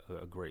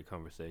a great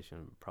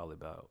conversation probably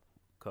about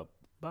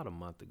a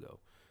month ago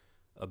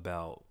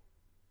about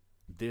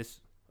this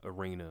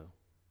arena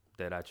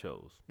that I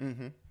chose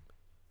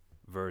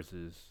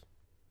versus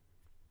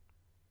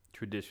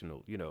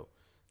traditional. You know,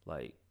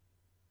 like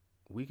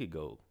we could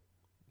go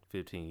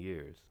 15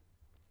 years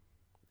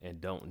and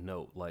don't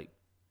know. Like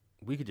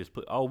we could just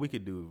all we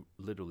could do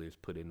literally is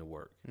put in the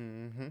work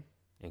and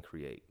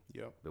create.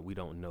 Yep. But we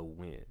don't know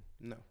when.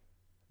 No.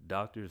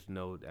 Doctors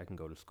know I can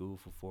go to school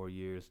for 4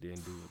 years, then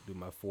do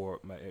my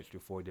extra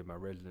 4, did my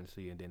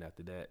residency, and then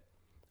after that,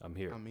 I'm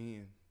here. I'm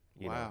in.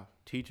 You know,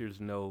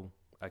 teachers know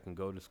I can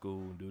go to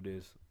school, do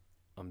this,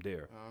 I'm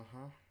there.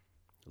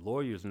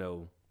 Lawyers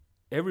know.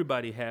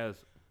 Everybody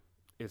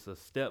it's a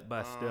step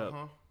by step.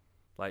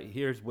 Like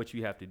here's what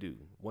you have to do.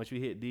 Once you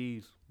hit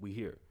these, we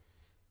here.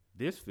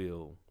 This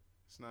field.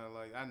 It's not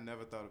like I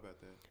never thought about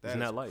that. It's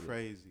not like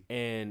crazy.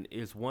 And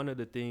it's one of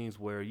the things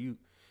where you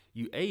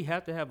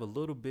have to have a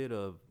little bit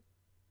of,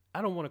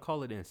 I don't want to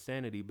call it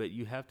insanity, but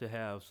you have to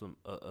have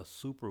a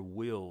super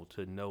will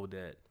to know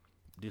that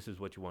this is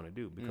what you want to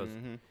do, because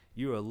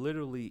you are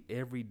literally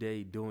every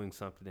day doing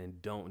something and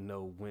don't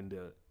know when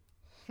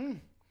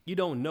you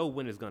don't know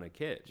when it's going to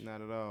catch.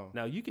 Not at all.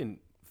 Now you can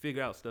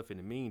figure out stuff in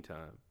the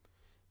meantime,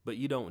 but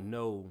you don't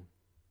know.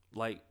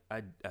 Like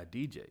I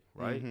DJ,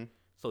 right?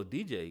 So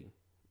DJ,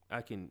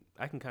 I can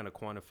kind of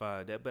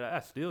quantify that, but I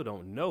still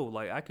don't know.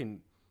 Like I can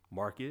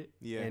market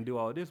and do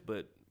all this,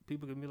 but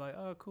people can be like,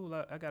 oh, cool,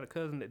 I got a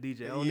cousin that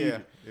DJ. I don't need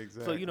you.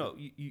 Exactly. So, you know,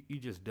 you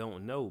just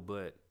don't know,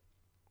 but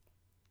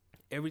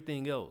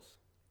everything else,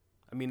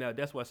 I mean, now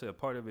that's why I said a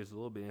part of it is a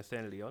little bit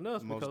insanity on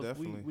us. Most because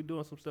definitely. we're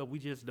doing some stuff we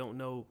just don't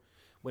know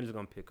when it's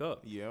going to pick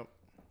up. Yep.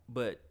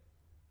 But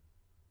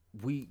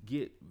we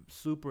get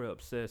super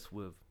obsessed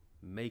with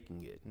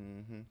making it.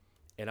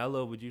 And I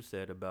love what you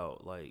said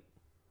about, like,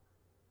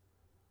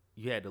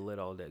 you had to let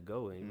all that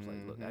go. And he was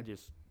like, look, I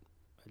just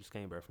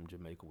came back from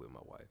Jamaica with my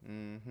wife.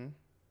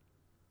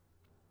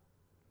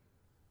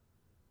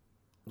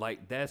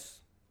 Like,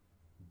 that's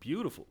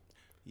beautiful.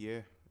 Yeah.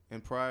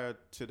 And prior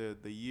to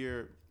the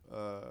year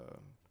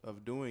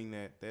of doing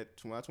that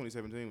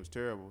 2017 was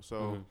terrible.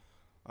 So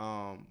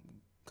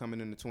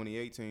coming into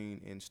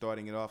 2018 and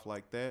starting it off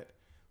like that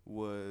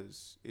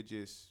was, it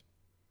just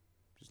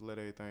let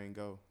everything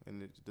go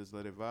and just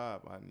let it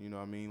vibe. You know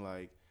what I mean?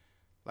 Like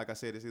I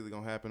said, it's either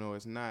going to happen or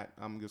it's not.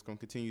 I'm just going to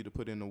continue to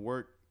put in the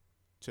work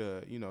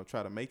to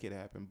try to make it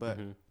happen. But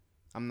Mm-hmm.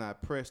 I'm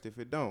not pressed if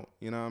it don't.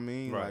 You know what I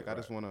mean? Right, like I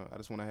just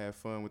wanna have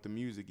fun with the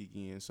music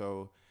again.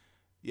 So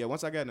yeah,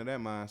 once I got into that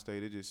mind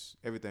state,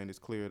 everything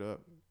just cleared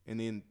up. And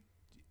then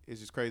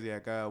it's just crazy how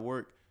God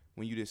work.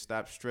 When you just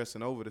stop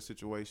stressing over the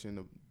situation,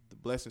 the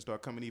blessings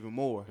start coming even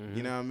more. Mm-hmm.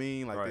 You know what I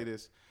mean? Like Right. they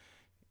just,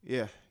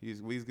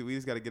 we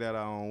just got to get out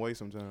our own way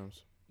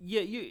sometimes.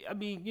 Yeah, I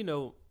mean,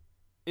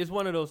 it's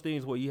one of those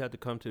things where you have to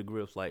come to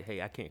grips like,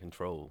 hey, I can't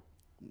control.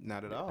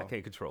 Not at all. I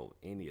can't control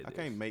any of this. I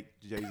can't make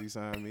Jay-Z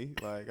sign me.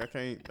 Like I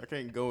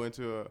can't go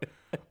into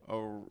a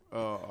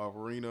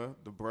arena,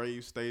 the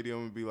Braves Stadium,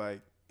 and be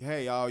like,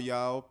 hey, all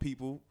y'all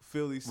people,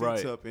 fill these seats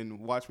Right. up and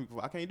watch me.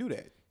 I can't do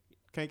that.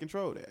 Can't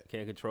control that.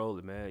 Can't control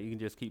it, man. You can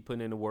just keep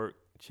putting in the work,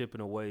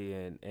 chipping away,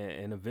 and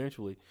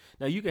eventually.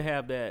 Now you can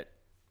have that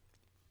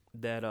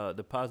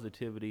the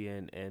positivity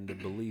and the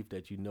belief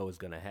that it's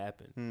gonna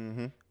happen,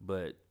 Mm-hmm.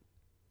 but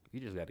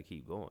you just got to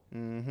keep going.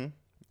 Mm-hmm.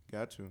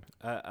 Got to.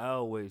 I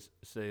always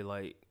say,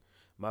 like,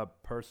 my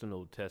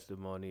personal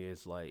testimony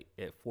is like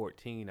at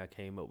 14 I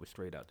came up with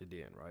Straight Out the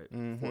Den, right?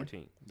 Mm-hmm.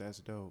 14. That's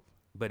dope.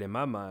 But in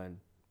my mind,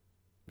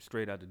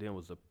 Straight Out the Den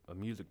was a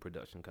music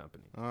production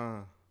company.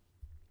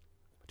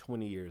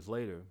 20 years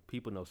later,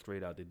 people know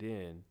Straight Out the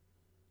Den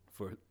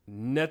for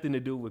nothing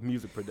to do with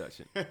music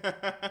production.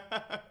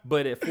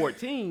 But at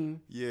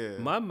 14, Yeah.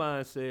 my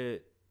mind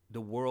said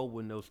the world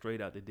would know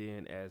Straight Out the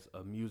Den as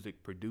a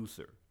music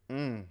producer.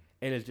 Mm.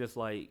 And it's just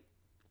like,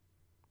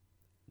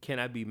 can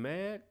I be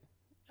mad?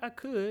 I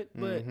could,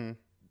 but Mm-hmm.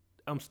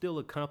 I'm still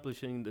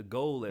accomplishing the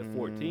goal at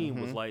 14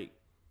 was Mhm. like,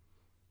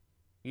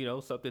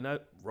 something I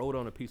wrote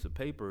on a piece of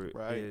paper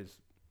Right. is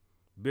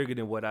bigger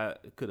than what I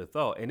could have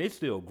thought. And it's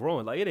still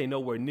growing. Like, it ain't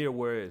nowhere near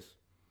where it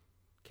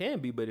can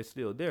be, but it's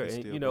still there. It's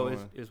And, still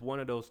it's going. one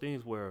of those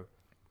things where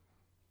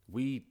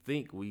we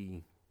think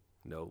we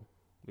know,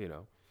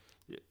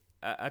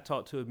 I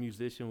talked to a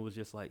musician who was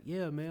just like,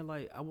 yeah, man,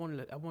 like I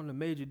wanted a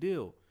major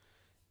deal.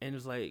 And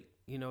it's like,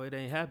 it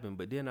ain't happened.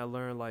 But then I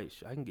learned, like,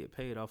 I can get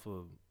paid off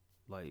of,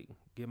 like,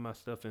 get my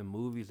stuff in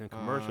movies and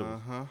commercials.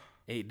 Uh-huh.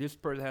 Hey, this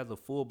person has a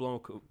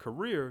full-blown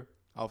career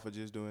Off of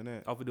just doing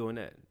that. off of doing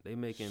that. They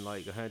making,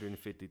 like,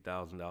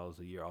 $150,000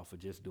 a year off of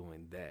just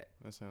doing that.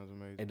 That sounds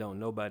amazing. And don't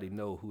nobody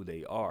know who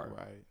they are.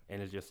 Right.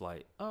 And it's just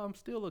like, oh, I'm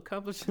still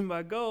accomplishing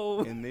my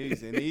goal. In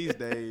these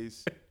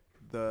days,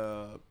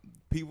 the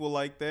people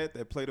like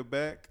that play the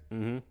back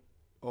Mm-hmm.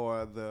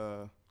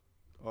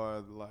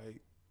 are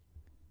like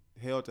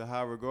held to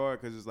high regard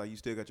because it's like you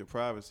still got your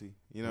privacy.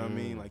 You know what I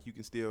mean? Like you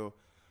can still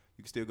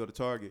go to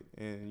Target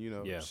and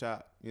Yeah.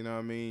 shop. You know what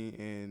I mean?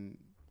 And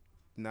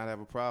not have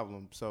a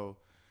problem. So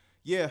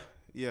yeah.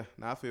 Now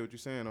I feel what you're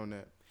saying on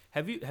that.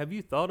 Have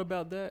you thought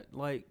about that?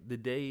 Like the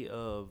day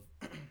of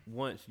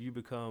once you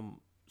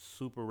become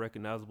super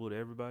recognizable to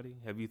everybody,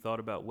 have you thought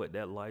about what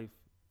that life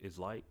is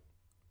like?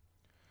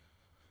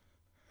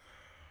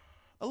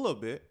 A little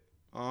bit.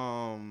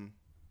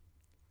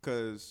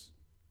 Cause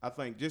I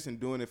think just in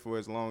doing it for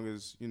as long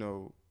as,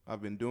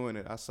 I've been doing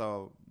it, I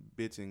saw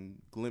bits and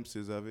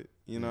glimpses of it.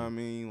 You know what I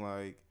mean?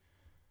 Like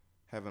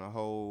having a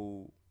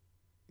whole,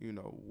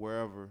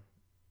 wherever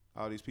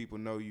all these people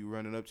know you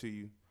running up to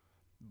you.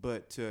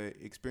 But to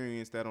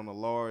experience that on a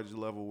large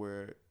level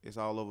where it's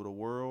all over the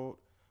world,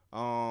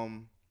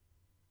 I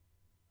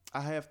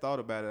have thought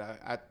about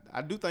it.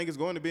 I do think it's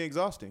going to be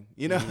exhausting.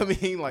 You know what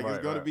I mean? Like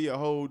it's going to be a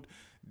whole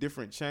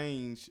different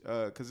change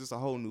because it's a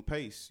whole new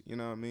pace. You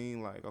know what I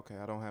mean? Like, okay,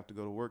 I don't have to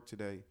go to work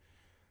today.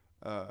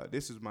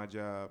 This is my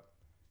job.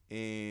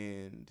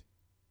 And,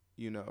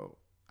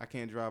 I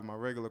can't drive my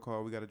regular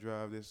car. We got to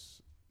drive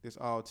this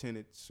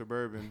all-tinted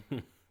Suburban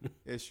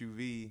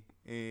SUV.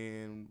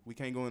 And we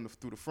can't go in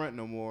through the front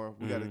no more.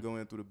 We got to go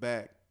in through the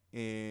back.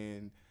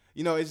 And,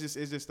 it's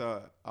just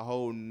a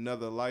whole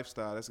nother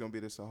lifestyle. That's going to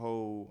be a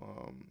whole,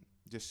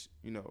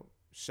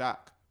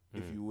 shock,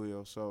 if you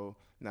will. So,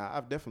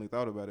 I've definitely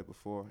thought about it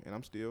before, and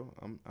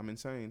I'm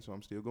insane, so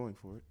I'm still going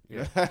for it.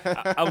 Yeah.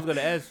 I was going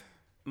to ask,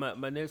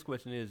 my next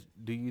question is,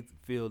 do you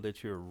feel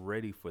that you're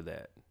ready for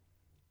that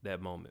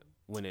moment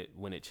when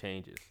it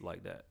changes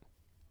like that?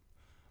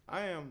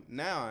 I am.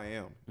 Now I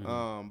am.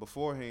 Mm-hmm.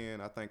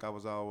 Beforehand, I think I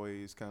was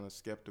always kind of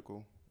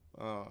skeptical.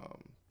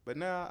 But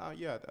now, I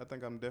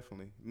think I'm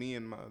definitely, me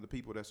and the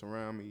people that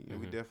surround me,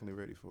 we definitely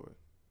ready for it.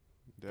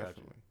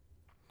 Definitely.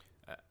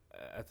 Gotcha.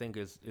 I think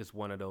it's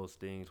one of those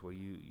things where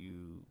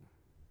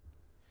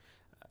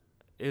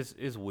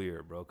it's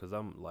weird, bro, because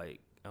I'm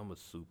a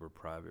super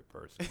private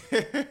person.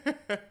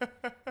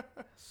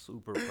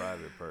 Super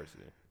private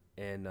person.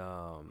 And,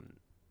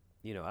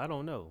 I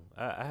don't know.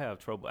 I have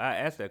trouble. I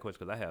asked that question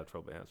because I have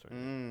trouble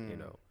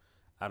answering.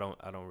 I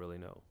don't really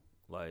know.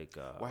 Like,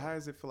 well, how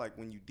does it feel like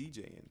when you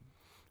DJing?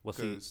 Well,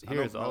 see, I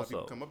know here's a lot of also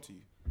people come up to you.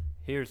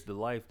 here's the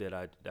life that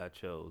I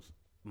chose.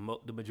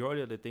 The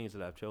majority of the things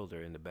that I've chose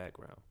are in the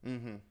background.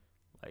 Mm-hmm.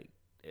 Like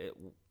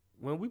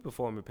when we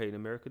perform in Paid in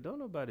America, don't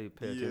nobody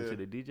pay attention to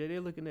the DJ. They're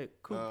looking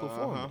at Coop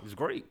performing. It's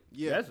great.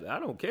 Yeah, I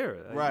don't care.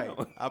 Right.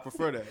 I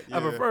prefer that. Yeah.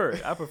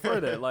 I prefer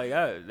that. Like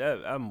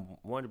I'm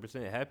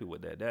 100% happy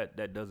with that.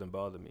 That doesn't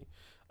bother me.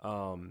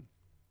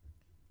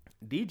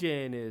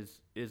 DJing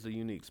is a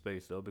unique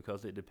space though,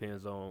 because it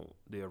depends on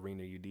the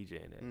arena you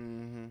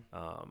DJing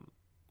at.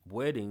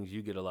 Weddings,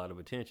 you get a lot of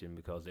attention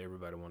because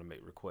everybody want to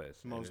make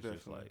requests. Most and it's definitely.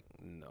 just like,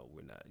 no,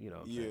 we're not. You know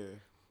what I'm Yeah. saying?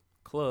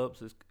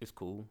 Clubs is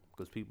cool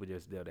because people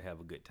just there to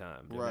have a good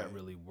time. They're Right. not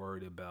really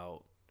worried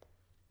about,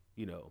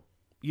 you know,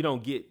 you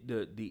don't get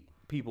the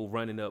people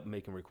running up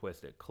making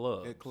requests at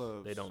clubs. At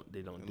clubs. They don't do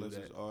Unless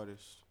that. it's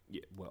artists.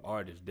 Yeah, well,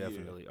 artists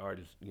definitely.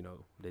 Artists, you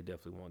know, they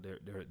definitely want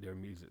their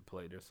music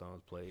played, their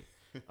songs played.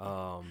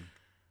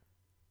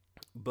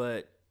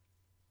 But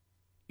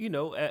you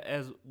know,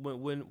 as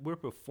when we're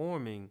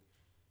performing,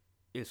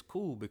 it's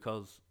cool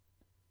because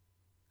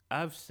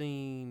I've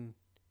seen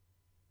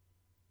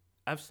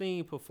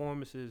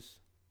performances.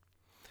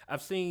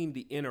 I've seen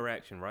the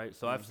interaction, right?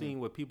 So I've seen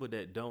where people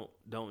that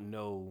don't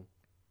know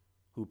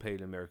who Paid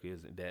in America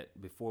is, and that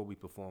before we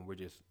perform, we're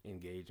just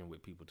engaging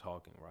with people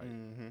talking,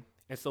 right?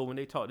 And so when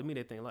they talk to me,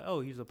 they think like,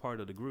 oh, he's a part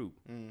of the group.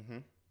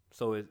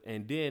 So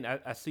and then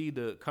I see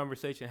the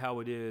conversation how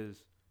it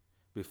is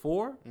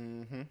before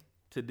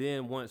to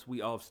then once we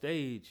off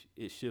stage,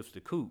 it shifts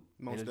to Coop.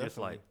 Most and it's just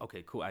definitely. like,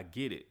 okay, cool, I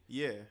get it.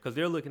 Yeah. Because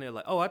they're looking at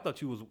like, oh, I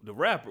thought you was the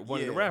rapper, one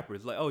of the Yeah.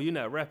 rappers. Like, oh, you're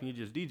not rapping, you're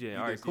just DJing.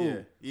 All right, Just-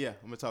 cool. Yeah.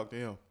 I'm gonna talk to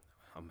him.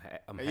 I'm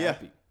Yeah.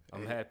 happy.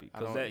 I'm Yeah. happy I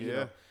because don't- that you yeah.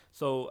 know.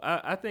 So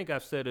I think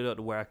I've set it up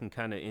to where I can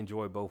kind of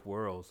enjoy both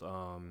worlds.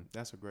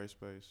 That's a great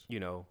space. You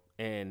know,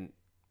 and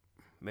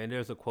man,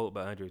 there's a quote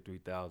by Andre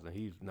 3000.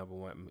 He's number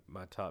one,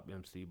 my top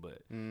MC.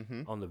 But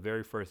on the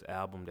very first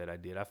album that I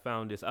did, I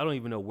found this. I don't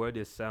even know where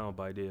this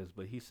soundbite is,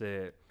 but he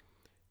said,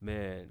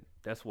 "Man,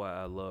 that's why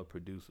I love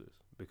producers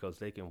because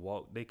they can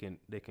walk. They can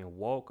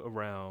walk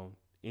around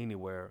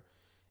anywhere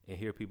and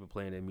hear people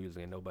playing their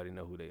music and nobody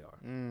know who they are."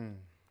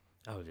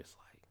 I was just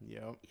like,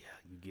 Yep. "Yeah,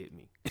 you get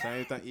me."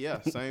 Same thing.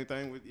 Yeah. Same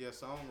thing with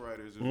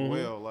songwriters as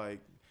well.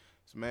 Like,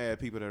 it's mad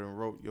people that done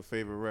wrote your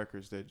favorite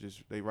records that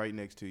just they right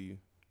next to you.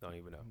 Don't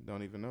even know.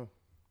 Don't even know.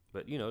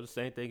 But you know, the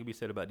same thing can be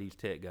said about these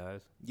tech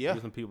guys. Yeah.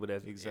 There's some people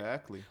that's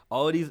Exactly.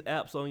 all of these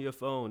apps on your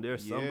phone.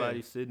 There's Yeah.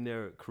 somebody sitting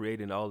there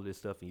creating all of this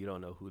stuff, and you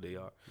don't know who they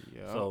are.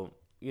 Yeah. So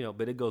you know,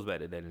 but it goes back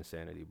to that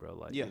insanity, bro.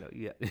 Like, Yeah.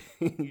 you know,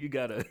 you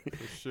gotta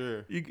For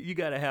sure. you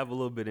gotta have a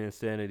little bit of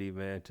insanity,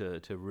 man,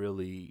 to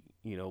really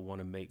want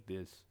to make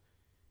this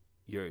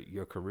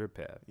your career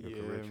path,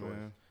 your career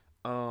choice.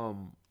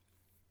 Man.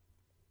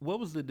 What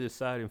was the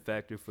deciding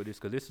factor for this?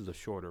 Because this is a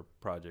shorter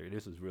project.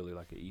 This is really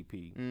like an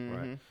EP,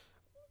 right?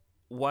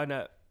 Why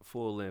not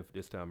full length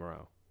this time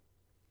around?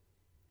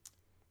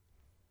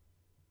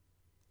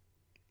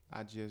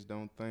 I just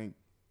don't think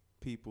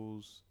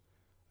people's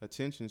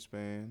attention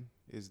span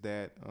is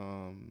that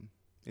long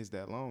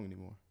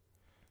anymore.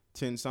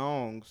 10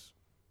 songs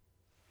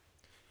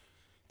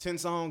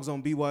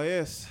on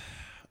BYS.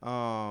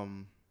 I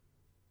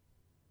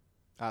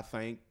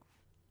think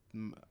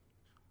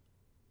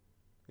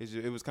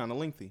it was kind of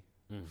lengthy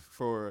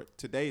for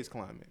today's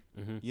climate.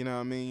 You know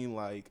what I mean?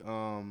 Like,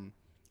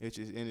 it's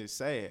just, and it's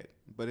sad,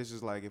 but it's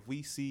just like if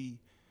we see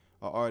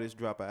an artist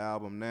drop an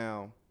album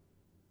now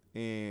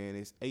and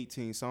it's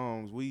 18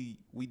 songs, we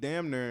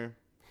damn near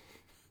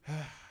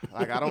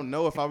like, I don't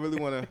know if I really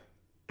want to.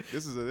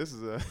 This is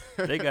a.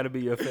 They got to be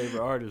your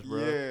favorite artist, bro.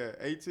 Yeah,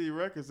 18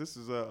 records. This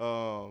is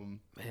a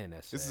Man,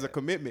 that's This sad. is a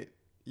commitment.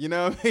 You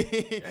know what I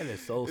mean? That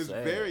is so it's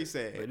sad. very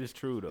sad. But it's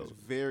true though.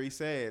 It's very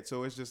sad.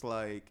 So it's just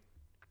like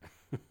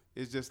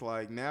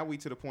now we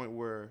to the point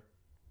where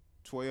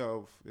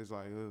 12 is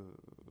like,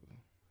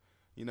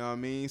 you know what I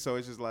mean? So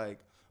it's just like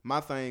my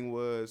thing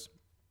was,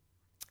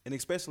 and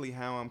especially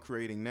how I'm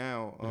creating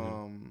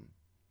now.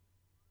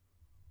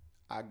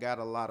 I got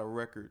a lot of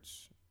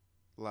records,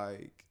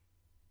 like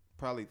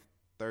probably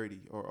 30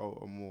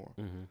 or more.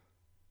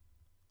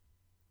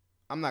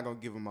 I'm not gonna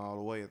give them all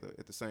away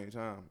at the same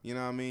time. You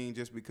know what I mean?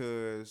 Just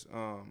because,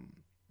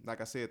 like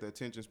I said, the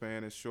attention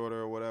span is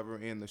shorter or whatever,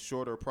 and the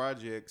shorter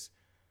projects,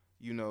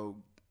 you know,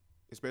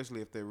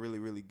 especially if they're really,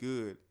 really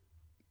good,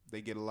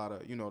 they get a lot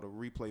of, the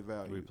replay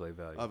value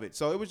of it.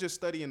 So it was just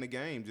studying the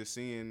game, just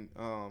seeing,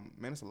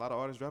 man, it's a lot of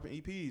artists dropping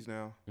EPs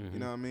now. You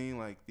know what I mean?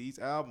 Like, these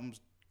albums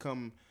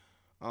come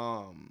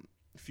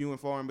few and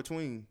far in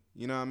between.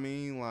 You know what I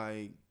mean?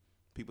 Like,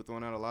 people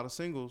throwing out a lot of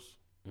singles.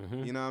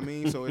 You know what I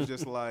mean? So it's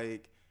just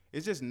like,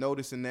 it's just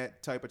noticing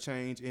that type of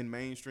change in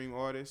mainstream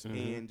artists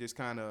and just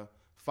kind of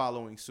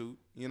following suit.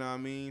 You know what I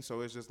mean? So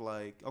it's just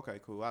like, okay,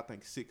 cool. I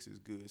think 6 is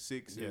good.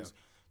 6 is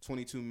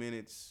 22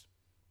 minutes.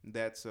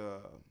 That's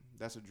a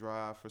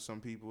drive for some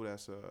people.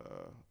 That's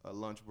a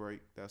lunch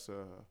break. That's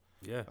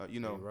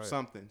right.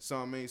 something. So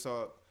I mean,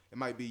 so it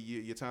might be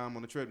your time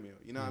on the treadmill.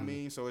 You know what I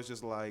mean? So it's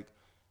just like,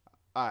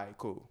 all right,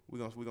 cool.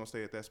 We're gonna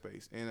stay at that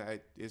space, and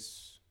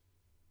it's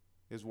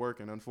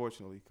working,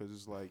 unfortunately, because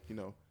it's like,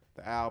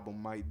 the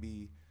album might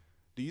be.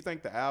 Do you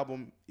think the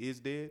album is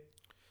dead?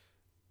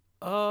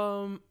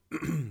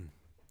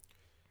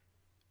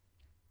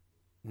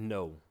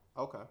 No.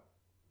 Okay.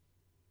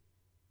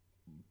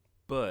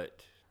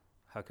 But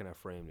how can I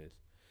frame this?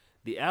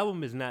 The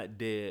album is not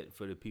dead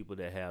for the people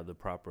that have the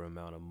proper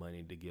amount of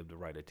money to give the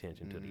right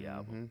attention to the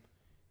album.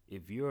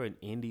 If you're an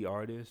indie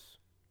artist,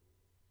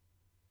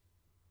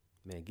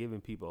 man,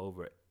 giving people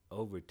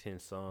over 10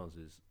 songs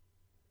is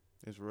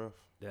It's rough.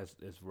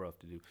 it's rough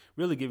to do.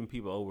 Really giving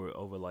people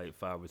over like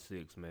 5 or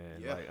 6,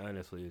 man. Yeah. Like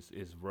honestly,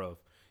 it's rough.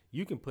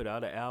 You can put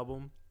out an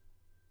album,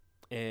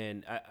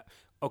 and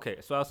okay,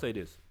 so I'll say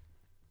this: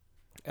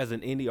 as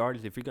an indie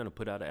artist, if you're gonna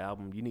put out an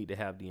album, you need to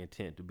have the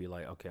intent to be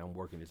like, okay, I'm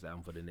working this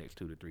album for the next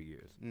 2 to 3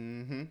 years.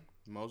 Mm-hmm.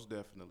 Most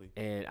definitely.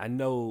 And I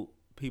know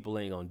people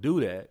ain't gonna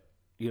do that.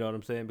 You know what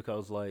I'm saying?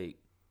 Because like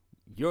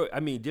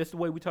just the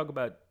way we talk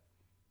about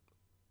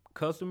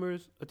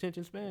customers'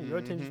 attention span, your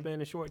attention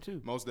span is short too.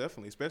 Most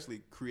definitely,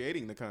 especially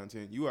creating the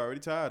content. You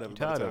already tired of it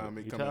You're by the time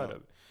it comes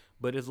out.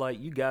 But it's like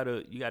you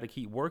gotta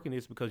keep working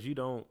this, because you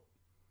don't,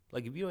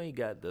 like, if you ain't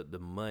got the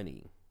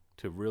money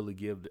to really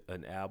give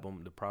an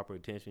album the proper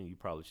attention, you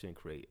probably shouldn't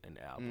create an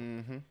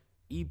album.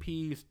 Mm-hmm.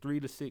 EPs, 3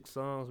 to 6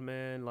 songs,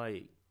 man.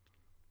 Like,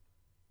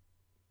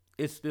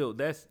 it's still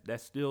that's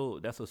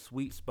a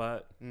sweet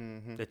spot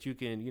that you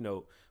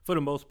can, for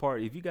the most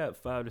part, if you got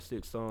 5 to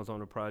 6 songs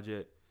on a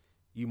project,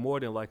 you more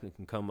than likely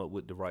can come up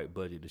with the right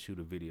budget to shoot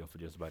a video for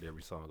just about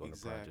every song on the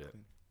project.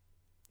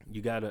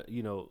 You gotta,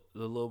 the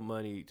little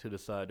money to the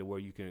side to where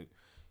you can,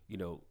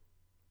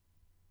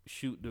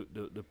 shoot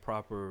the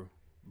proper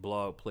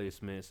blog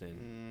placements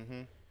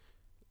and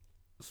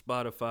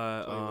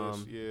Spotify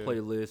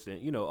playlists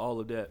and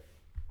all of that.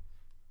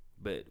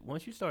 But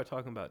once you start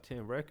talking about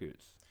 10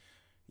 records,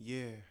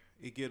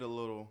 it get a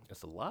little.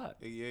 That's a lot.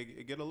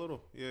 It get a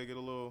little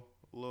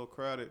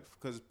crowded,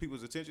 because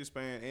people's attention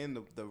span and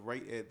the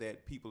rate at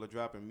that people are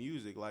dropping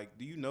music. Like,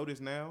 do you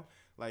notice now,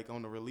 like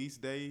on the release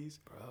days,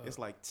 it's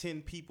like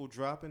 10 people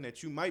dropping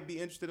that you might be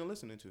interested in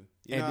listening to.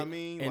 You know what I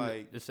mean? And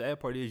like, the sad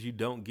part is you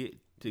don't get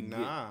to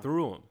get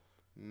through them.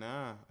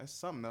 Nah, that's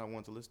something that I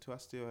want to listen to. I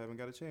still haven't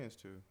got a chance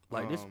to.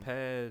 Like this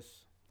past,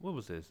 what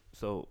was this?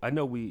 So I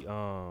know we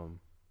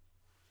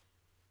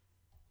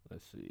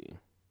let's see.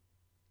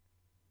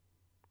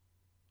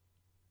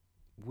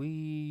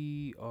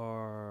 We're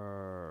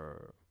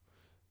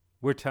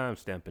time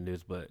stamping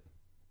this, but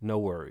no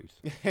worries.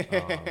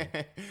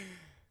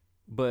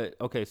 But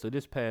okay, so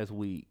this past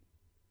week,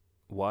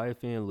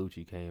 YFN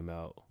Lucci came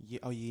out.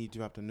 Yeah, he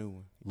dropped a new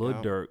one. Lil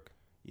Durk.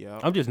 Yeah,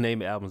 I'm just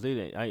naming albums.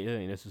 It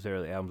ain't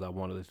necessarily albums I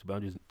want to listen to, but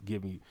I'm just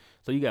giving you.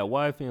 So you got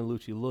YFN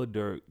Lucci, Lil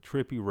Durk,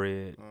 Trippie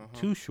Redd,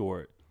 Too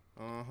Short,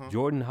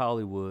 Jordan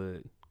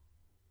Hollywood,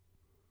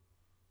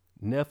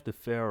 Neff the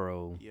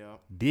Pharaoh. Yeah.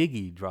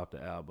 Diggy dropped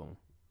the album.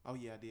 Oh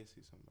yeah, I did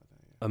see something about that.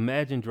 Yeah.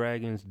 Imagine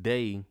Dragons,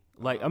 Day.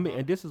 Like, I mean,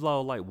 and this is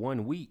all like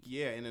 1 week.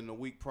 Yeah, and then the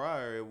week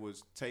prior it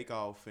was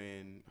Takeoff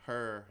and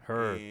her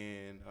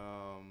and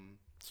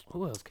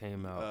who else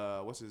came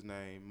out? What's his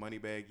name?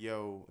 Moneybagg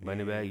Yo.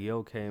 Moneybagg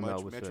Yo came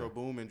out with Metro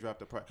Boomin dropped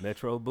the price.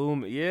 Metro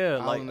Boomin, yeah,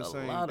 all like on the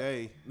same lot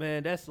day.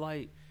 Man, that's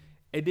like,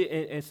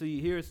 and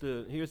see, here's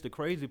the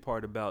crazy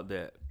part about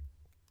that.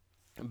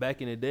 Back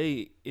in the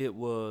day, it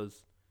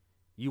was,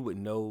 you would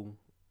know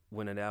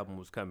when an album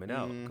was coming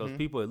out, because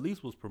people at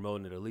least was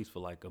promoting it at least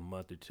for like a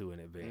month or 2 in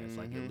advance,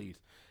 like at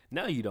least.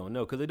 Now you don't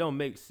know, because it don't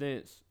make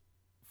sense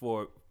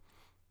for,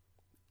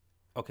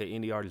 okay,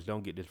 indie artists,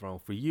 don't get this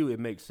wrong. For you, it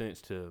makes sense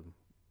to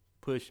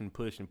push and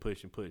push and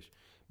push and push.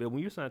 But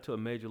when you're signed to a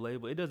major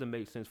label, it doesn't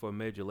make sense for a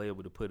major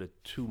label to put a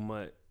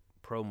 2-month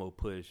promo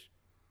push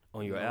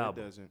on your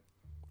album. It doesn't.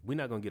 We're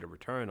not going to get a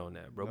return on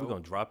that, bro. Nope. We're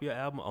going to drop your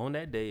album on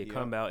that day, it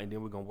come out, and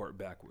then we're going to work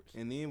backwards.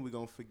 And then we're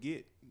going to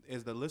forget,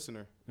 as the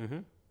listener,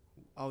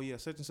 oh yeah,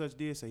 such and such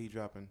did say he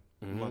dropping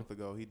a month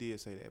ago. He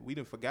did say that. We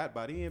didn't forgot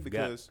by then,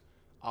 because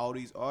all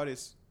these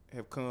artists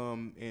have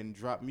come and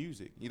dropped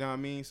music. You know what I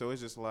mean? So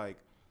it's just like,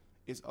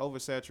 it's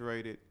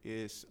oversaturated.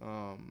 It's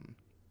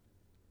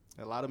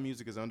a lot of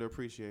music is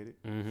underappreciated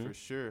for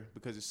sure,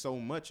 because it's so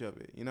much of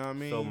it. You know what I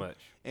mean? So much.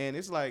 And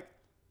it's like,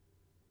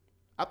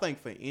 I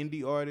think for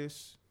indie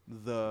artists,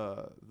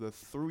 the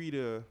 3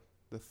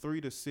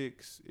 to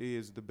 6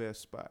 is the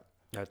best spot.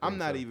 I'm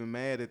not even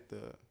mad at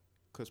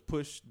because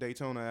Push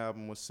Daytona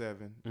album was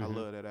 7. I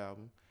love that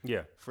album.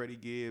 Yeah.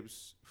 Freddie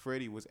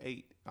was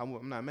 8.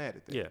 I'm not mad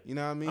at that. Yeah. You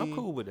know what I mean? I'm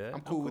cool with that.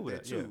 I'm cool with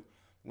that too. Yeah.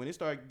 When it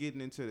started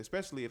getting into,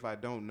 especially if I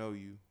don't know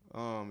you,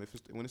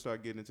 when it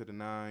started getting into the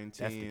 9, 10s,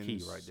 that's the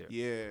key right there.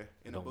 Yeah,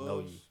 and don't know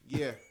you.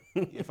 Yeah,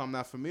 if I'm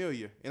not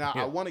familiar, and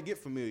I want to get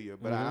familiar,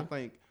 but I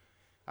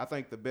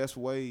think the best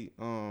way,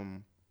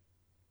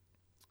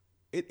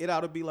 it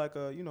ought to be like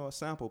a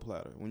sample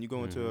platter when you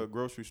go into a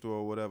grocery store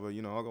or whatever.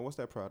 I'll go, what's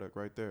that product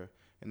right there,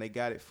 and they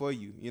got it for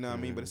you. You know what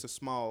I mean? But it's a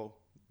small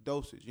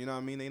dosage. You know what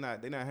I mean? They're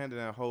not handing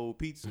out whole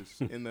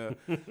pizzas in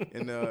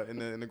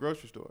the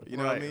grocery store. You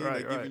know what I mean?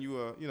 They're giving you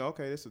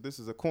okay, this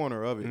is a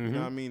corner of it. You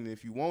know what I mean?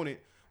 If you want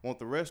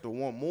the rest or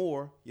want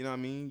more, you know what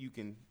I mean? You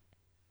can.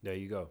 There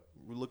you go.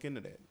 Look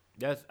into that.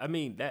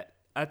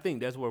 I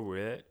think that's where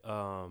we're at.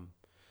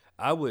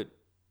 I would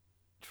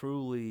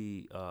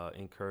truly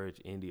encourage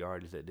indie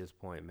artists at this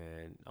point,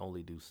 man,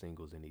 only do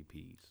singles and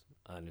EPs.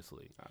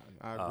 Honestly,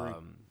 I agree.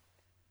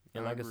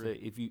 And like I said,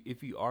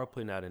 if you are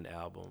putting out an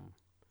album,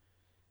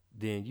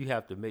 then you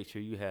have to make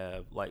sure you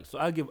have, like, so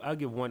I'll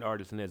give one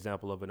artist an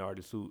example of an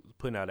artist who's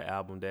putting out an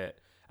album that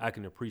I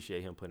can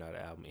appreciate him putting out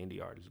an album.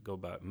 Indie artist go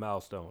by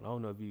Milestone. I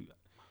don't know if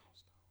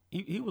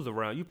he was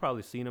around. You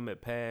probably seen him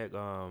at PAG.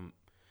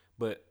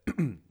 But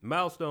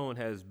Milestone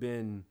has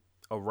been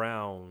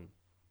around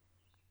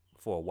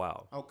for a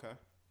while. Okay.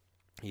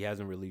 He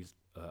hasn't released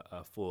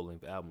a full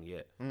length album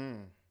yet,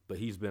 but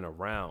he's been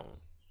around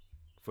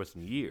for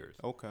some years.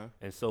 Okay.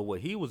 And so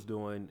what he was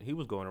doing, he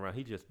was going around.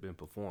 He just been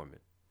performing.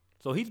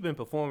 So he's been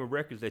performing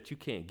records that you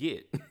can't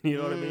get. You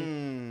know what I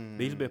mean?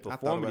 He's been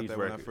performing these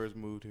records. When I first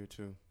moved here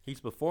too. He's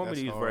performing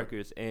these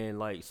records, and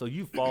like, so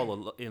you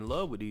fall in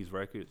love with these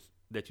records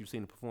that you've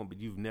seen him perform, but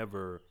you've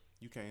never.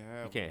 You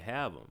can't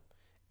have them.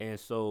 And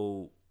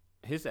so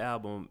his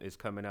album is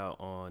coming out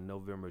on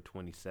November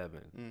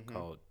 27th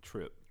called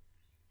Trip.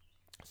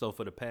 So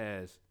for the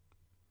past,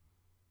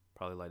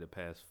 probably like the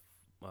past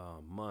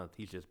month,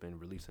 he's just been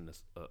releasing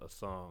a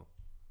song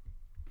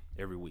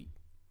every week.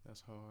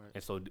 That's hard.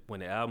 And so when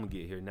the album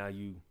get here, now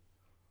you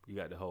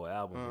got the whole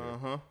album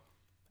here.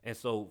 And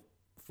so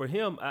for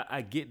him,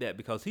 I get that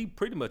because he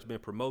pretty much been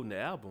promoting the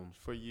album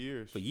for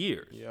years.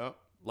 Yep.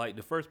 Like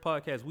the first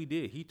podcast we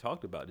did, he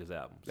talked about this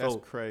album. That's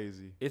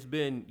crazy. It's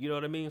been, you know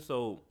what I mean?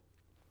 So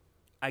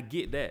I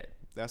get that.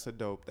 That's a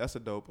dope you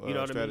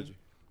know what strategy. I mean?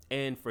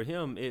 And for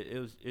him,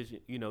 it's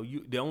you know,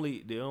 the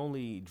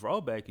only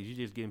drawback is you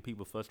just getting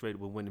people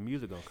frustrated with when the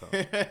music gonna come.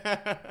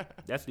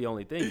 That's the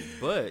only thing.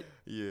 But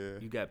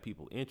you got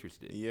people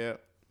interested. Yeah,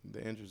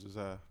 the interest is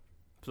high.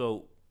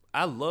 So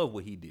I love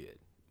what he did.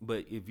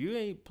 But if you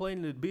ain't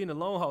planning to be in the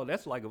long haul,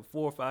 that's like a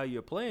 4 or 5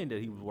 year plan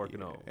that he was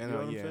working on. And you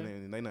know what I'm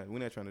saying? We're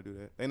not trying to do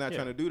that. They're not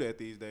trying to do that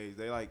these days.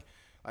 They like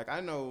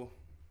I know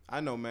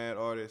mad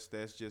artists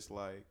that's just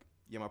like,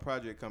 yeah, my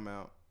project come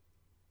out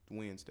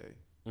Wednesday.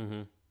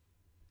 Mm-hmm.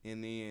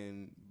 And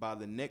then by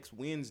the next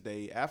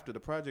Wednesday, after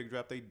the project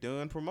drop, they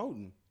done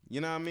promoting.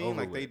 You know what I mean?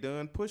 Like they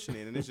done pushing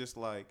it. And it's just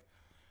like,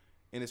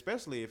 and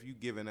especially if you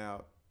giving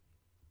out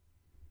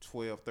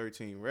 12,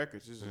 13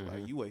 records, it's just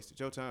like you wasted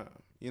your time.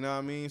 You know what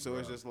I mean? So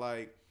it's just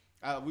like,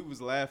 we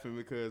was laughing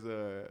because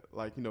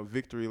like, you know,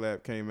 Victory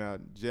Lap came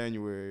out in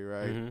January,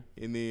 right?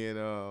 And then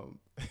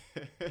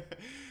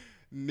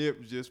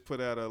Nip just put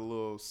out a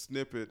little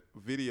snippet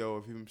video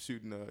of him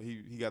shooting.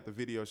 He got the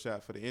video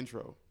shot for the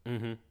intro,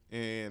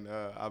 and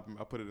I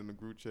put it in the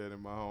group chat.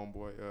 And my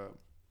homeboy,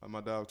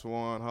 my dog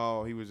Twan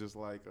Hall, he was just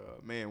like,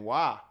 "Man,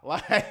 why?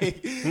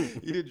 Like,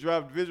 he did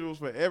drop visuals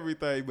for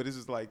everything, but it's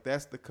just like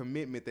that's the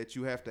commitment that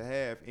you have to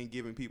have in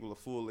giving people a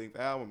full length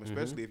album,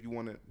 especially if you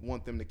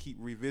want them to keep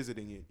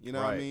revisiting it. You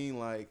know what I mean?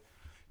 Like,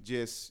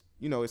 just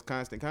it's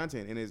constant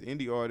content. And as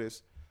indie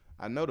artists,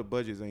 I know the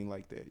budgets ain't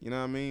like that. You know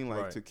what I mean?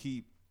 Like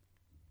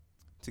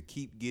to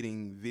keep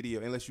getting video,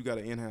 unless you got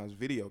an in-house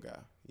video guy,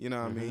 you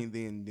know what I mean,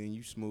 then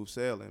you smooth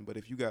sailing. But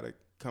if you got to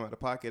come out of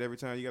pocket every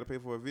time you got to pay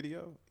for a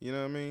video, you know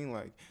what I mean?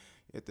 Like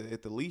at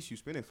the least you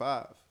spending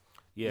 $5.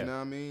 Yeah. You know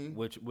what I mean?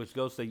 Which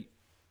goes to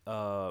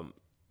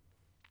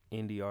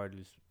indie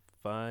artists,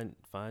 find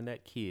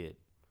that kid.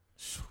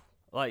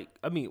 Like,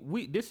 I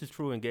mean, this is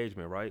true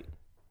engagement, right?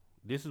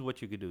 This is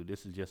what you could do.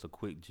 This is just a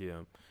quick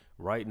gem.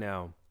 Right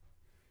now,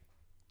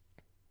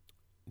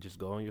 just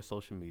go on your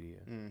social media.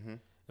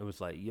 It was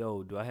like,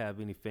 yo, do I have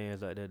any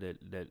fans out there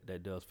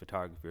that does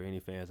photography or any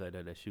fans out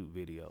there that shoot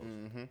videos?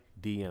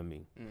 DM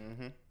me.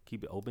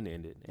 Keep it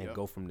open-ended and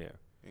go from there.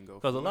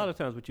 Because a lot of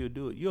times what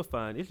you'll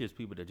find it's just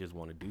people that just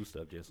want to do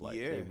stuff just like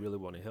they really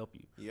want to help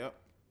you. Yep.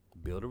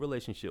 Build a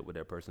relationship with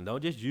that person.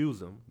 Don't just use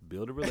them.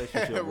 Build a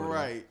relationship with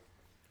them.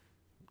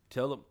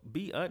 Tell them,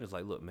 be honest.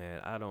 Like, look,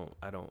 man,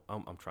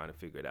 I'm trying to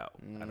figure it out.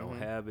 I don't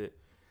have it.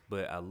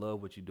 But I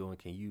love what you're doing.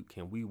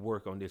 Can we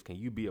work on this? Can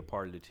you be a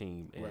part of the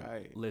team?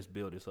 And let's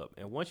build this up.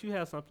 And once you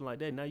have something like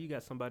that, now you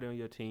got somebody on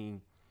your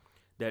team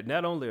that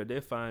not only are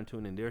they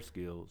fine-tuning their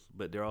skills,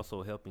 but they're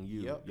also helping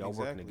you. Y'all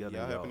working together.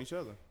 Y'all helping each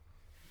other.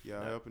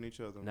 Helping each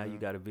other. Now you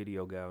got a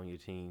video guy on your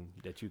team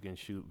that you can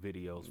shoot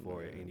videos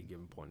for at any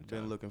given point in time.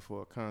 Been looking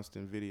for a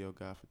constant video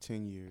guy for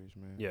 10 years,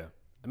 man. Yeah.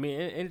 I mean,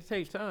 and it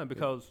takes time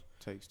because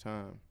it takes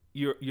time.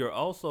 You're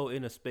also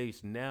in a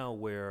space now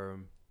where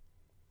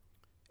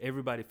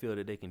everybody feel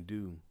that they can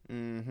do,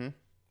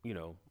 you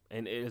know,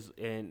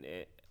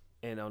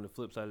 and on the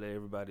flip side of that,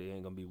 everybody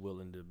ain't gonna be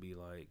willing to be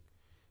like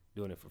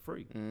doing it for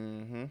free.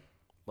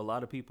 A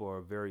lot of people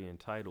are very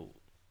entitled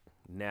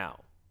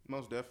now.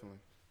 Most definitely.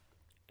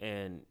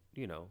 And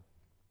you know,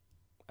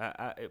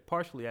 I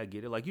partially I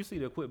get it. Like you see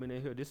the equipment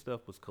in here, this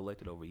stuff was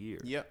collected over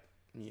years. Yep.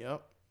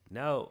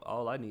 Now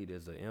all I need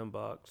is an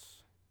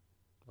inbox,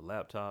 a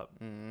laptop,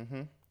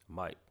 a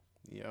mic.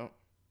 Yep.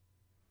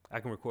 I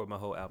can record my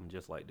whole album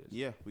just like this.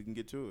 Yeah, we can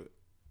get to it.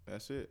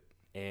 That's it.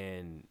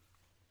 And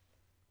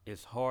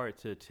it's hard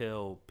to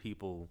tell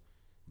people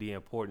the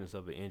importance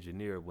of an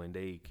engineer when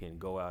they can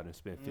go out and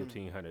spend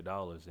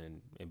 $1,500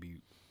 and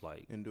be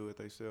like and do it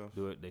themselves.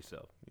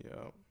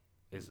 Yeah.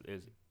 It's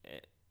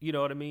you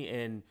know what I mean?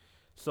 And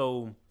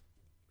so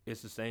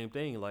it's the same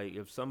thing. Like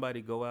if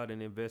somebody go out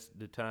and invest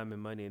the time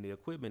and money in the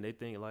equipment, they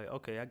think like,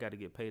 okay, I got to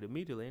get paid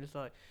immediately. And it's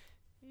like,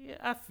 yeah,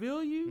 I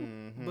feel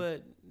you,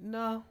 but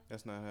no.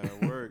 That's not how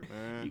it works,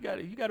 man. You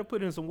got to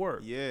put in some work.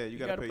 Yeah, you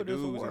got to pay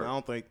dues. And I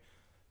don't think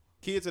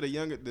kids of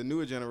the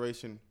newer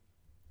generation,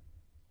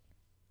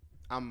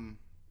 I'm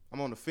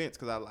on the fence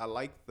because I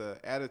like the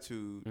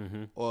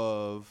attitude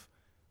of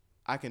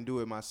I can do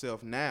it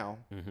myself now,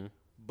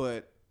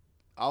 but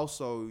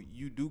also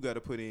you got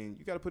to put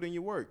in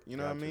your work. You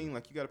know what I mean?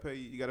 Like you got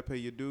to pay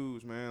your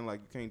dues, man.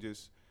 Like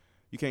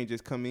you can't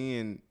just come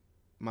in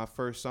my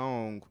first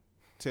song,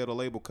 tell the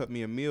label cut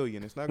me $1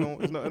 million. It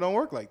don't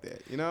work like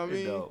that. You know what I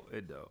mean?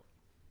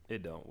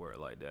 It don't work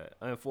like that.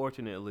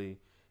 Unfortunately,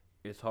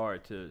 it's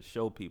hard to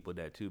show people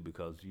that too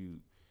because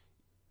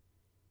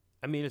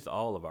it's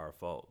all of our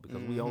fault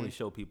because we only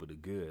show people the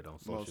good on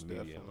social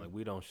media. Definitely. Like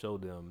we don't show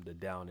them the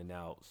down and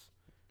outs.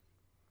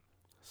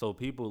 So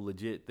people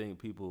legit think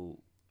people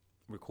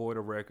record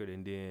a record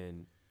and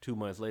then 2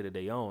 months later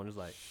they own. It's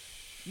like,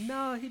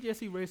 no, he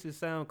just erased his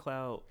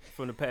SoundCloud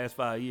from the past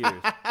 5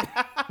 years.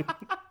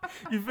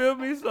 You feel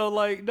me? So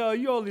like, no,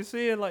 you only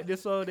seeing like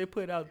this song they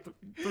put out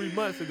 3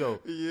 months ago.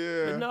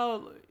 Yeah. But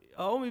no,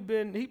 he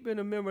been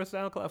a member of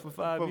SoundCloud for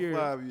 5 years.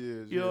 5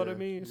 years. You know what I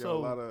mean?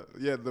 So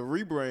the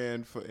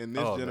rebrand in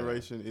this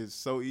generation is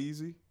so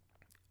easy.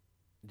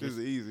 Just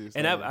the easiest.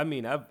 And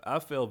I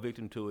fell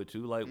victim to it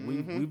too. Like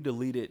we've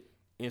deleted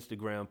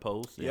Instagram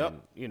posts. And,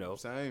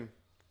 same.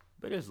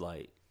 But it's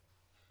like,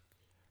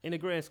 in the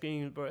grand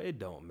scheme, bro, it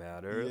don't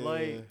matter. Yeah,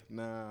 like,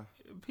 nah.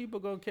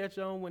 People gonna catch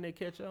on when they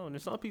catch on,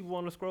 and some people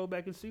want to scroll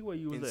back and see where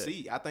you was at.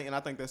 I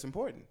think that's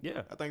important.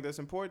 Yeah, I think that's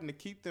important to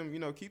keep them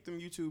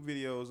YouTube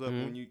videos up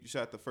when you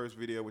shot the first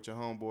video with your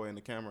homeboy and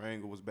the camera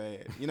angle was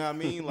bad. You know what I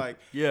mean? Like,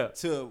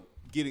 to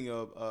getting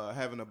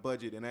having a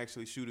budget and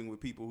actually shooting with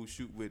people who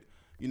shoot with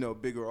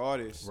bigger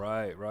artists.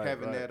 Right.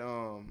 Having that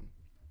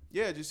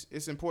just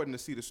it's important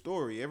to see the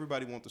story.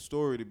 Everybody wants the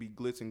story to be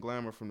glitz and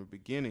glamour from the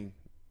beginning.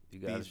 You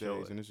gotta these show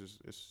days, it. And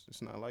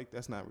it's not like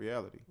that's not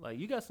reality. Like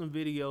you got some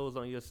videos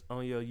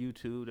on your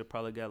YouTube that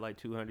probably got like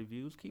 200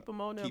 views. Keep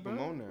them on there, Keep them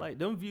on there. Like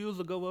them views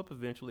will go up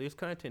eventually. It's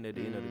content at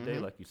the end of the day,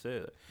 like you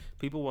said.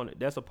 People want it.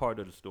 That's a part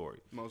of the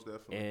story. Most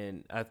definitely.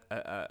 And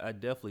I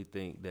definitely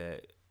think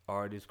that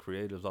artists,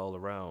 creators all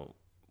around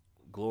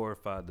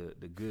glorify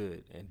the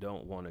good and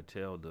don't want to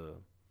tell the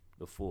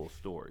full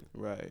story.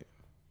 Right.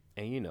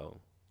 And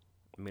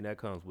that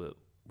comes with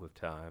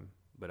time.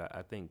 But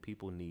I think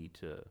people need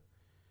to.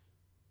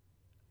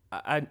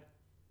 I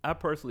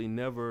personally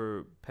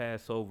never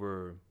pass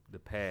over the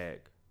PAG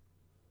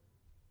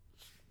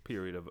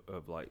period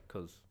of like,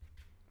 because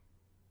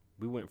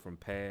we went from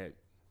PAG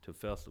to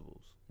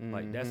festivals.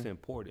 Like, that's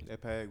important. That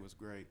PAG was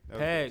great.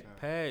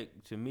 PAG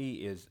to me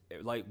is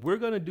like, we're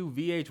going to do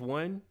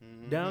VH1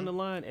 down the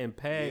line, and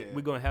PAG,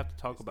 we're going to have to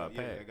talk about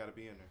PAG. Yeah, got to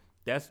be in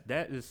there.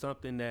 That is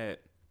something that,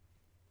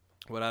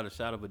 without a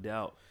shadow of a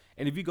doubt,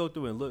 and if you go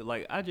through and look,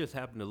 like, I just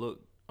happened to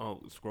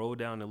scroll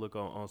down and look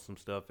on some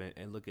stuff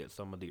and look at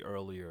some of the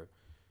earlier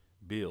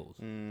bills.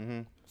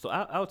 So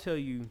I'll tell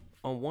you,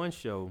 on one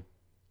show,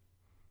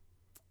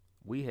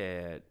 we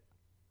had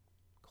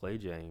Clay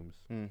James,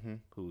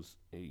 who's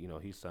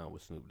he's signed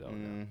with Snoop Dogg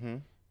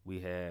now. We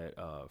had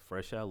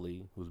Fresh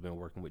Ali, who's been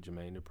working with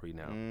Jermaine Dupri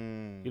now.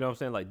 You know what I'm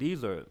saying? Like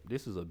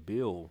this is a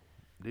bill.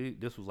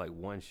 This was like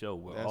one show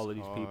where all of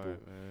these people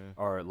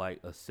are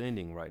like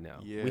ascending right now.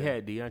 Yeah. We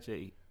had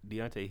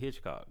Deontay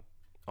Hitchcock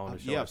on the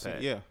show.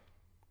 Yeah.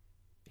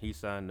 He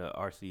signed the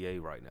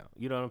RCA right now.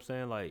 You know what I'm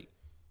saying? Like,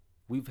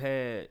 we've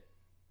had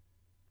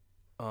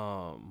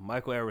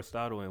Michael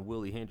Aristotle and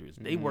Willie Hendricks.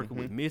 They working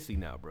with Missy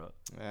now, bro.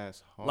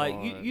 That's hard. Like,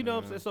 you know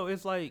what I'm saying? So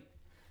it's like,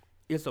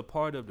 it's a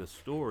part of the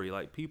story.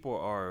 Like, people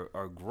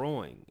are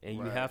growing, and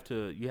you have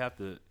to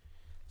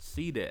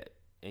see that,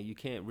 and you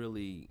can't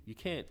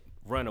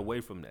run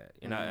away from that.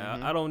 And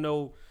I don't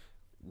know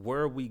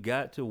where we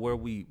got to where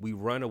we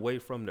run away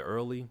from the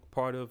early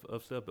part of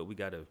stuff, but we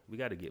gotta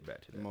get back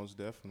to that. Most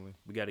definitely,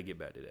 we gotta get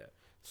back to that.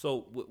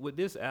 So with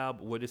this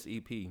album, with this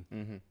EP,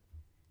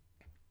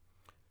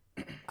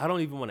 I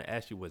don't even want to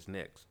ask you what's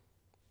next.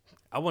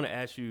 I want to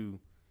ask you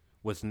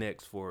what's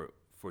next for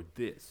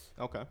this.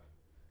 Okay.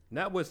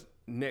 Not what's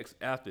next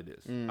after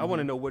this. I want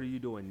to know what are you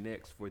doing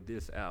next for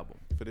this album,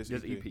 for this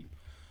EP.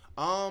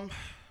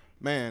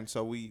 Man,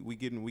 so we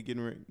getting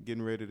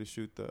ready to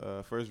shoot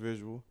the first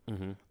visual.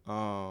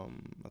 I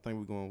think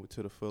we're going with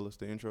To the Fullest,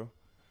 the intro.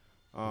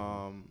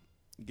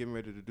 Getting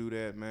ready to do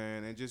that,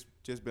 man, and just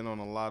been on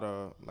a lot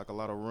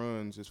of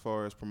runs as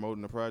far as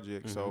promoting the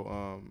project.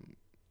 So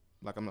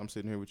like I'm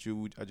sitting here with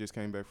you. I just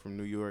came back from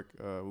New York.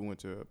 We went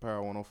to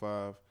Power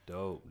 105.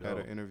 Dope. Had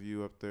an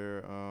interview up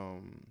there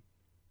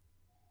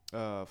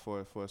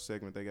for a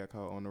segment they got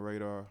called On the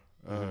Radar.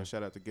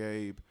 Shout out to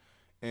Gabe.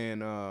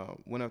 And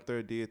went up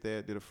there, did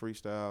a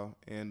freestyle,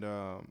 and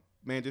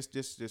man, just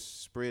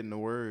spreading the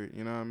word.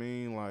 You know what I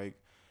mean? Like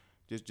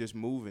just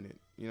moving it.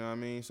 You know what I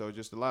mean? So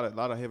just a lot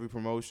of heavy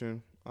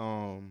promotion.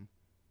 Shout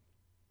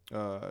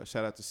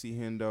out to C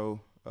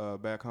Hendo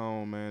back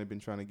home, man. They've been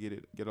trying to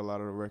get a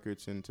lot of the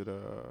records into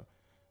the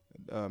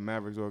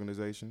Mavericks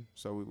organization.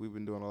 So we've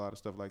been doing a lot of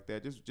stuff like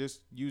that.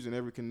 Just using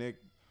every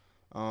connect.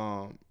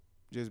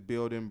 Just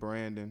building,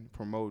 branding,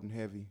 promoting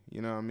heavy.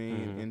 You know what I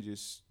mean? And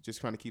just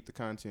trying to keep the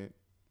content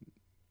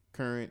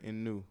current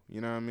and new,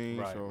 you know what I mean?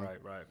 Right, so,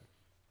 right.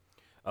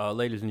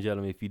 Ladies and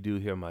gentlemen, if you do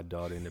hear my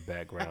daughter in the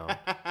background,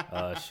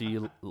 she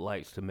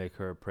likes to make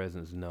her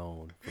presence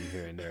known from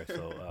here and there.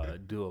 So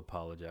do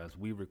apologize.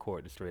 We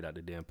record the Straight Out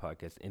the Den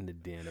podcast in the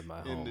den of my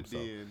home. In the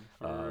den,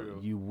 for real.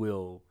 You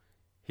will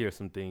hear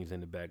some things in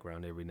the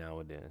background every now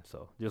and then.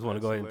 So just want to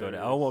That's go ahead and throw that.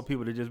 I don't hilarious. want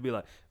people to just be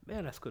like,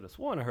 man, I could have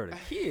sworn I heard a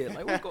kid.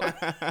 Like, what's going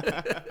on?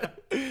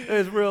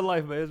 It's real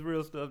life, man. It's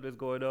real stuff that's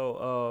going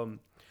on.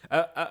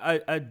 I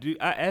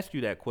asked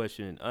you that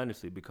question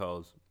honestly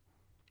because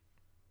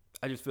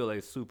I just feel like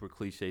it's super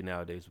cliche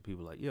nowadays when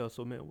people are like, yo,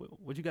 so man,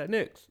 what you got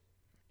next?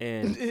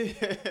 And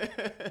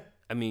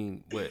I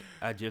mean,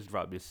 I just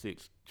dropped this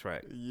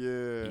 6-track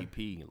Yeah.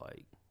 EP,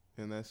 like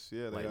And that's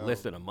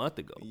less than a month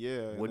ago.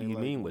 Yeah. What do you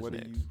mean what's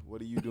next?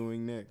 What are you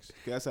doing next?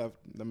 That's how.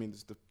 I mean,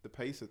 it's the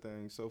pace of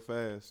things so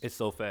fast. It's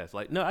so fast.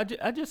 Like, no, I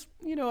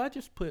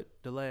just put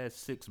the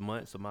last 6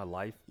 months of my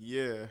life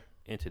Yeah.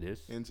 into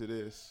this. Into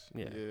this.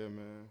 Yeah. Yeah,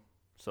 man.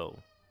 So,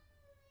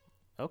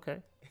 okay,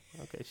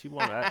 she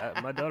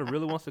my daughter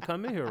really wants to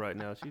come in here right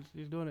now.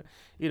 She's doing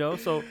it,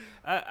 So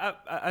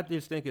I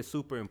just think it's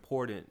super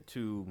important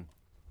to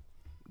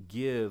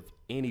give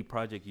any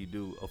project you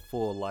do a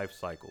full life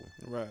cycle.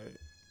 Right.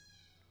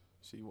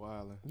 She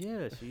wildin'.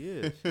 Yeah, she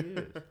is. She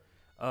is.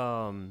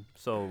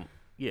 So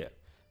yeah,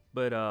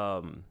 but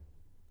I'm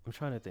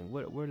trying to think.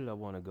 Where did I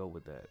want to go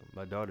with that?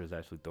 My daughter's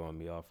actually throwing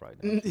me off right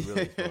now. She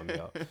really is throwing me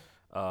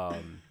off.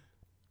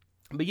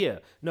 But yeah,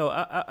 no,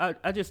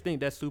 I just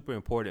think that's super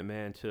important,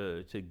 man,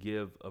 to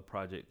give a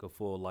project a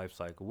full life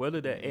cycle.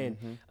 Whether that,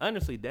 and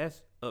honestly,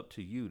 that's up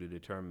to you to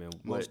determine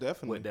Most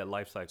definitely. what that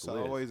life cycle It's is.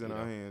 always in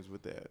our hands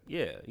with that.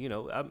 Yeah,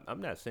 I'm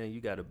not saying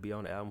you got to be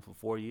on the album for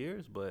 4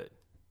 years, but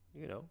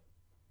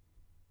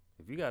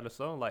if you got a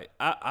song, like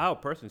I'll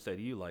personally say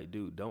to you, like,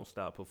 dude, don't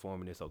stop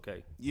performing. It's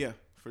okay. Yeah,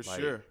 for Like,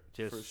 sure.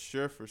 just-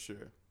 For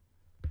sure.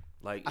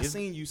 Like I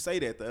seen you say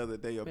that the other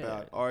day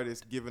about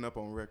artists giving up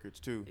on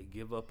records too. they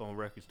give up on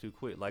records too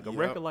quick. Like a Yep.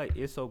 record, like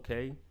It's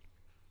Okay.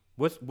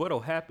 What'll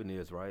happen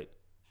is, right,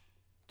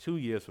 2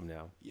 years from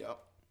now, Yep.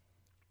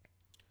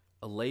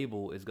 a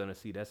label is gonna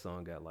see that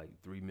song got like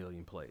 3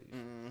 million plays.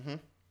 Mm-hmm.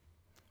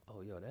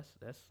 Oh, yo, that's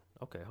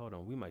okay. Hold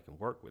on, we can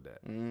work with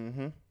that.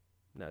 Mm-hmm.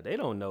 Now they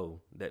don't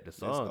know that the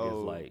song is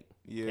old. like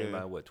came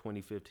out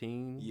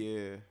 2015.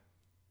 Yeah.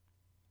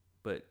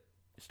 But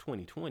it's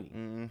 2020,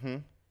 Mm-hmm.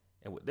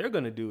 and what they're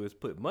gonna do is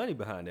put money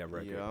behind that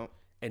record. Yep.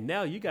 And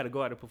now you got to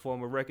go out and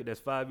perform a record that's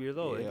 5 years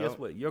old. And Yep. guess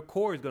what? Your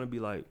core is gonna be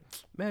like,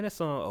 man, that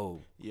song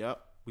old. Yep.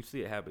 We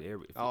see it happen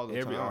All the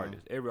every time.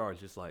 artist. Every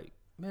artist just like,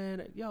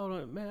 man, y'all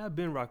don't, man, I've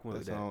been rocking with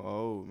That that. song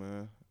old,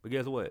 man. But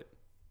guess what?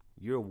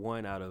 You're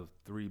 1 out of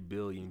 3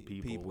 billion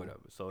people, or whatever.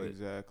 So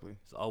exactly.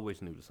 it's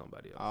always new to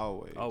somebody else.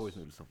 Always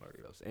New to somebody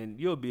else. And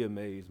you'll be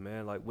amazed,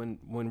 man. Like when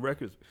a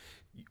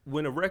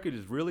record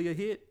is really a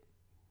hit,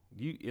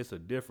 it's a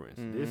difference.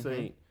 This Mhm.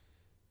 ain't.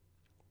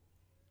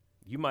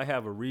 You might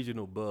have a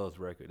regional buzz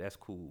record. That's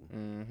cool.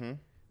 Mm-hmm.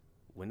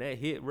 When that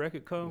hit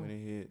record comes, When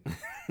it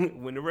hit.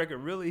 when the record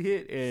really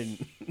hit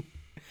and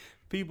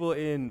people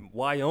in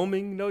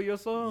Wyoming know your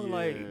song, Yeah.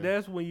 like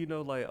that's when you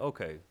know, like,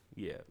 okay,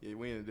 yeah, Yeah,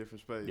 we in a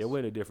different space. we're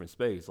in a different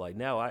space. Like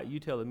now, you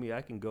telling me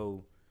I can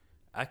go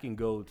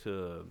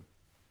to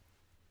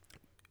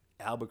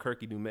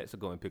Albuquerque, New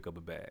Mexico, and pick up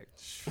a bag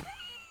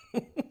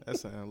That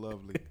sounds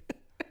lovely.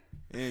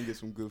 And get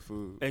some good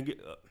food. and get.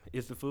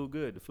 Is the food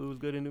good? The food's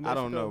good in New Mexico.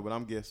 I don't know, but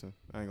I'm guessing.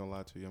 I ain't gonna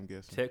lie to you. I'm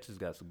guessing. Texas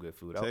got some good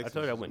food. I Texas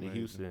told you I is went to amazing.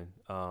 Houston.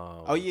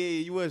 Oh yeah,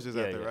 you was just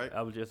out there, right?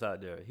 I was just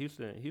out there.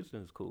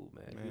 Houston's cool,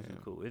 man. Man. Houston's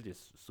cool. It's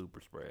just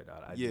super spread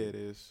out. It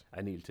is.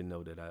 I needed to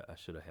know that I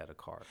should have had a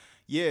car.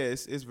 Yeah,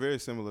 it's very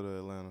similar to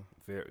Atlanta.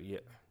 Very, yeah.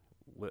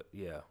 What?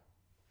 Yeah.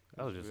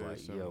 I was It's just very like,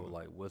 similar. yo,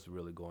 like, what's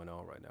really going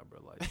on right now, bro?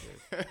 Like,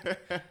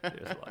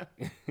 there's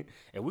like,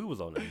 and we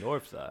was on the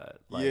north side.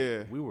 Like,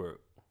 Yeah. we were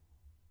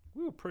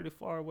pretty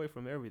far away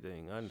from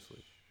everything,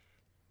 honestly.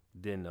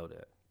 Didn't know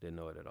that. Didn't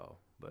know it at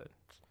all. But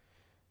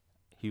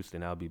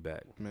Houston, I'll be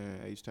back. Man,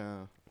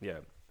 H-Town. Yeah.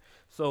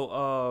 So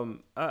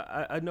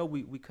I know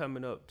we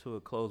coming up to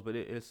a close, but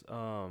it's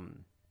a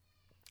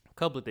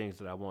couple of things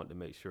that I want to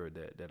make sure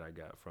that I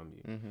got from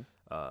you.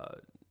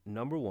 Mm-hmm.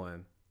 Number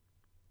one,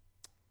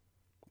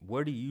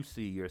 where do you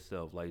see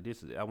yourself? Like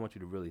I want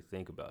you to really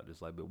think about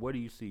this. Like, but where do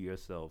you see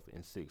yourself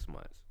in 6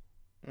 months?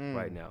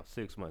 Right now,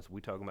 6 months.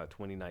 We talking about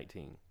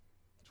 2019.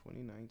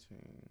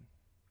 2019.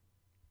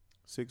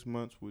 6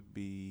 months would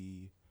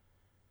be,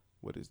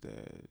 what is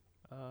that?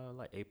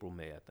 Like April,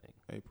 May, I think.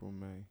 April,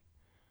 May.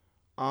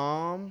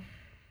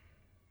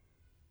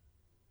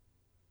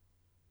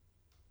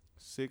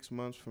 6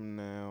 months from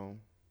now,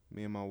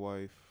 me and my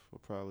wife will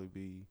probably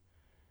be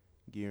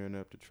gearing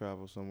up to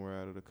travel somewhere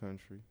out of the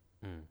country.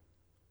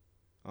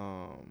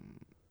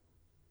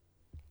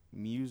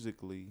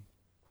 Musically,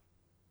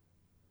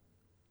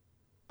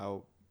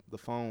 the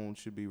phone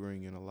should be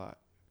ringing a lot.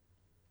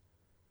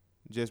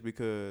 Just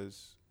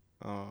because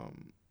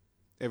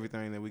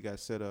everything that we got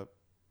set up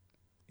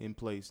in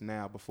place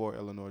now before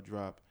Eleanor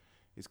drop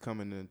is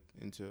coming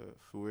into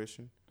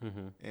fruition.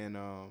 Mm-hmm. And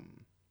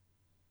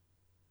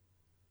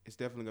it's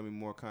definitely going to be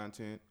more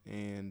content.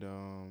 And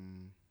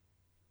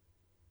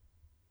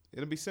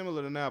it'll be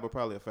similar to now, but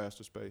probably a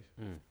faster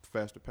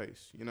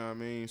pace. You know what I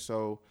mean?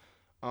 So,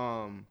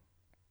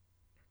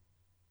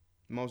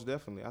 most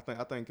definitely,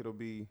 I think it'll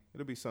be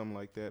something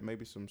like that.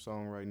 Maybe some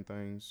songwriting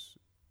things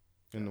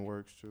in the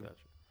works too. Gotcha.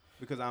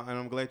 Because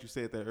I'm glad you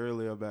said that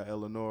earlier about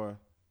Eleanor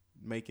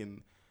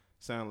making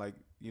sound like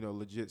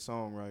legit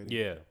songwriting.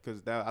 Yeah,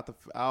 because I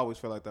always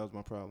felt like that was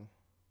my problem.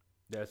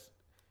 That's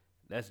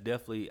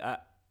definitely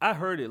I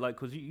heard it like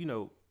because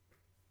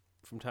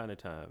from time to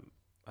time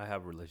I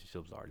have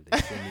relationships with artists. They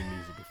send me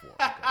music before.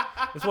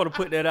 Okay? Just want to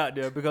put that out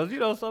there because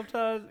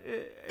sometimes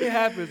it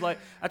happens. Like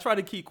I try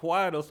to keep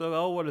quiet or so I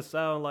don't want to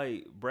sound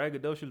like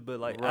braggadocious, but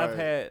like Right. I've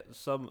had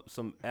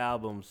some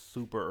albums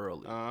super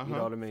early. You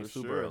know what I mean?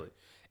 Super sure. early.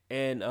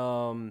 And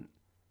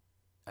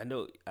I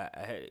know I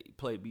had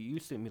played. You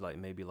sent me like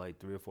maybe like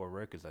 3 or 4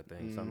 records, I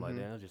think, something like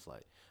that. And I was just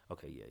like,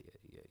 okay, yeah.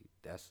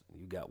 That's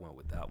you got one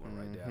with that one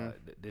right there.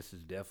 This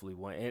is definitely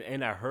one.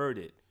 And I heard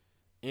it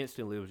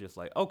instantly. It was just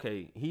like,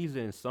 okay, he's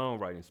in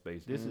songwriting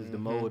space. This is the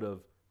mode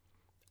of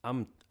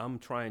I'm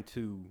trying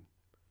to.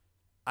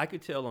 I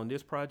could tell on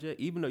this project,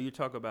 even though you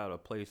talk about a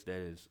place that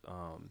is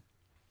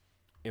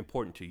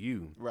important to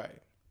you,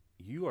 Right.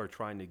 you are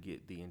trying to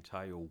get the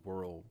entire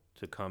world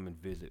to come and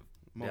visit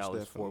Most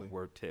Dallas, definitely. Fort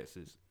Worth,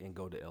 Texas, and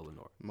go to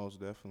Eleanor. Most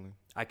definitely.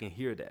 I can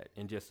hear that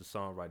in just the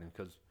songwriting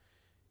because,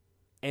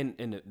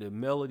 and the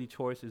melody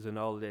choices and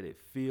all of that, it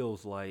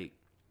feels like,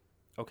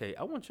 okay,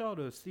 I want y'all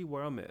to see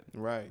where I'm at.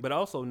 Right. But I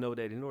also know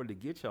that in order to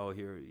get y'all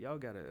here, y'all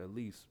got to at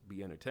least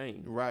be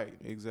entertained. Right.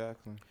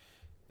 Exactly.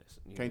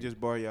 Can't just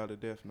bar y'all to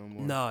death no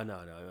more. No.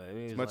 I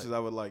mean, As much as I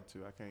would like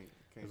to, I can't.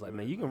 It's like,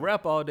 man, you can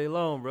rap all day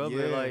long, bro, but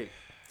Yeah. like,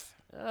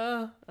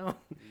 I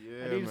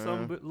need man.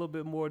 something a little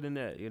bit more than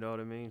that. You know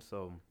what I mean?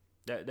 So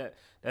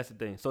that's the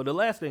thing. So the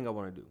last thing I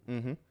want to do,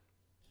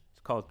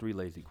 it's called 3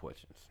 lazy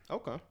questions.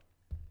 Okay.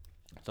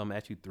 So I'm gonna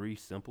ask you 3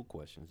 simple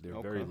questions. They're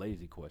Okay. very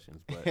lazy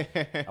questions, but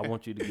I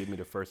want you to give me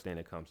the first thing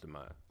that comes to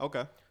mind.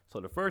 Okay. So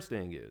the first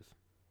thing is,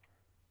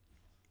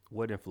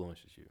 what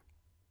influences you?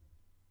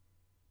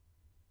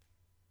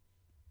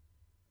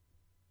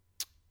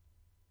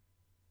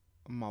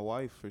 My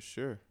wife for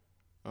sure.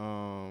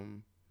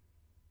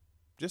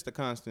 Just a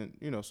constant,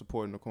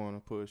 support in the corner,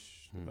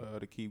 push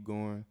to keep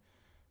going.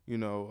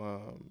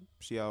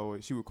 She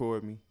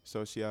record me,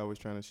 so she always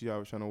trying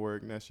to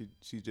work. Now she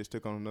just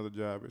took on another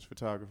job as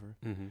photographer.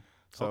 Mm-hmm.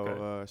 So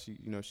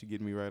Okay. she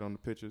getting me right on the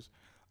pictures.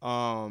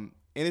 And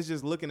it's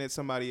just looking at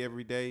somebody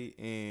every day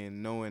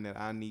and knowing that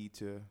I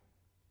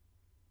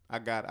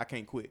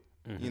can't quit.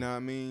 Mm-hmm. You know what I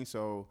mean?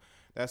 So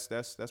that's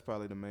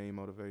probably the main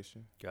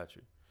motivation. Got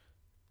you.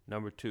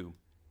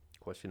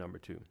 Question number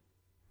 2.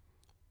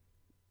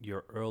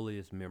 Your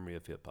earliest memory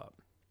of hip hop.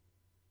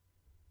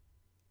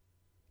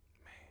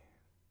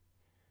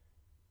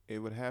 It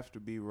would have to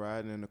be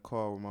riding in the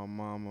car with my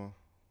mama,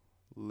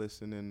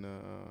 listening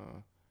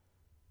to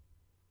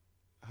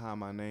 "How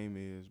My Name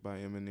Is" by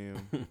Eminem.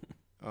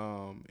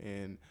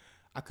 And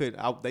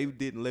they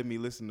didn't let me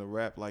listen to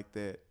rap like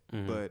that.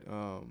 Mm-hmm. But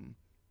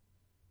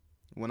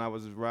when I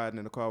was riding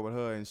in the car with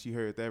her and she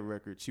heard that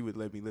record, she would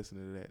let me listen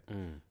to that.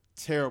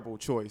 Terrible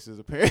choice as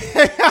a parent.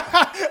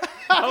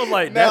 I was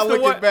like, now that's the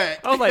looking one.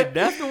 back, I was like,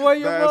 that's the one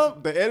your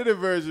mom. the edited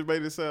version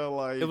made it sound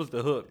like It was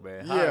the hook,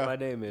 man. Yeah. Hi, my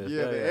name is.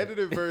 Yeah, the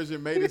edited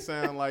version made it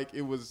sound like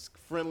it was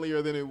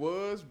friendlier than it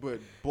was, but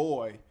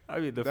boy, I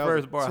mean, the that was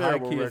first a bar, hi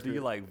terrible kids, do record. you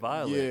like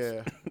violence?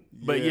 Yeah,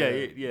 But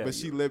yeah. But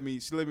she let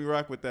me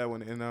rock with that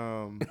one, and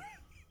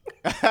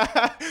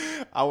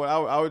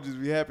I would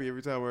just be happy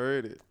every time I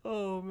heard it.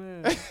 Oh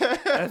man,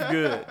 that's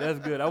good. That's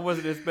good. I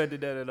wasn't expecting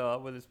that at all.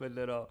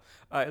 All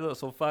right, look.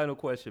 So final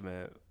question,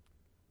 man.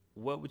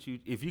 What would you,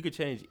 if you could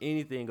change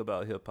anything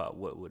about hip hop,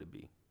 what would it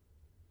be,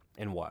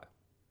 and why?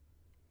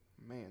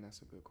 Man,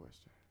 that's a good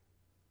question.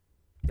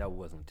 That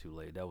wasn't too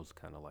late. That was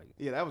kind of like,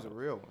 Yeah, that was a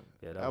real one.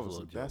 yeah, that was a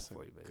little joke that's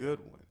for you, a baby. good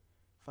one.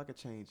 If I could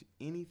change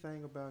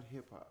anything about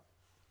hip hop,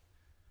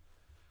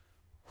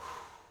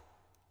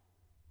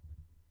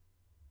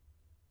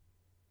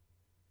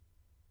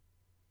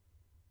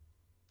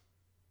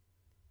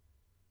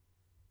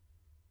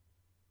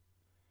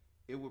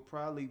 it would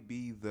probably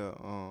be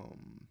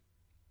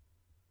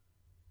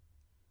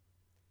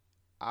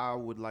I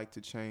would like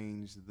to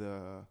change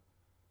the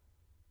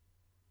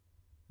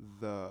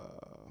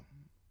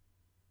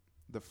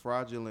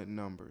fraudulent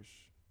numbers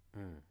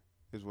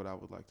is what I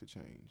would like to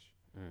change.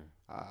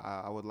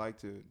 I would like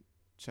to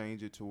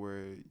change it to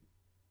where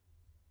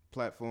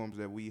platforms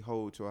that we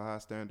hold to a high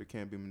standard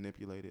can't be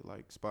manipulated,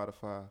 like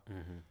Spotify,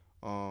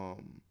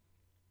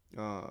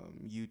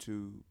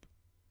 YouTube,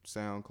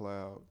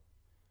 SoundCloud.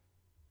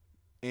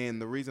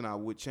 And the reason I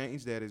would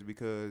change that is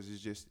because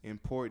it's just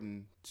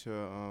important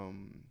to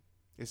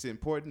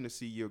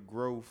see your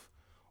growth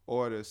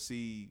or to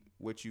see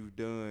what you've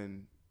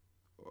done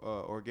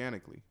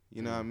organically.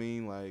 You know what I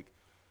mean? Like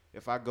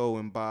if I go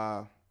and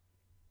buy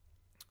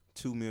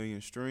 2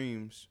 million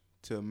streams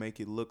to make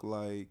it look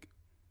like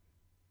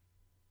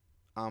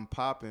I'm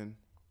popping,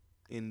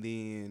 and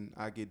then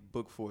I get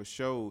booked for a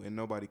show and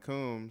nobody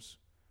comes,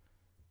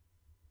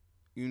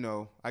 you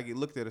know, I get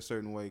looked at a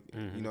certain way.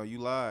 Mm-hmm. You know, you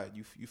lied,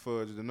 you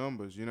fudged the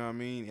numbers. You know what I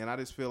mean? And I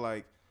just feel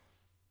like,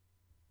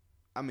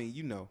 I mean,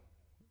 you know,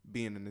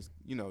 being in this,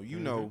 you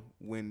know,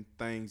 when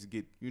things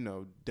get, you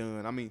know,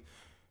 done. I mean,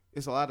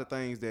 it's a lot of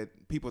things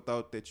that people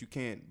thought that you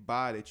can't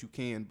buy that you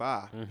can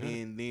buy,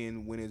 and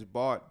then when it's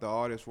bought, the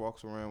artist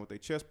walks around with their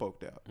chest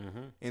poked out,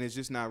 and it's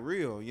just not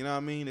real. You know what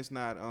I mean? It's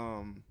not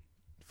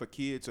for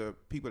kids or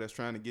people that's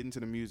trying to get into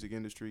the music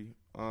industry.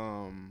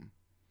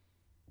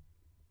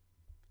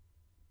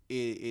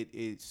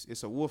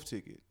 It's a wolf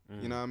ticket.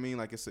 You know what I mean?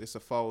 Like it's a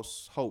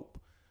false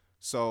hope.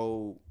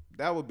 So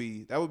that would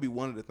be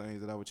one of the things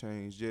that I would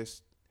change.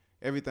 Just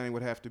everything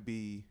would have to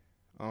be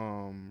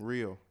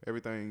real.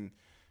 Everything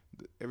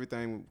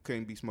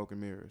couldn't be smoke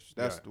and mirrors.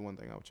 That's the one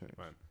thing I would change.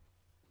 Right.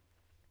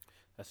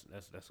 That's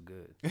good. That's real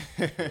good.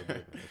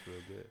 That's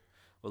real good.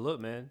 Well, look,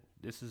 man,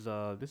 this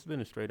has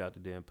been a Straight Out the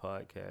Den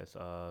podcast.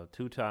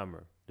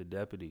 2-timer, The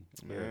Deputy,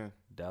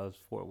 Dallas,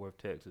 Fort Worth,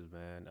 Texas,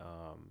 man.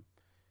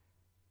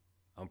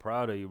 I'm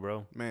proud of you,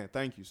 bro. Man,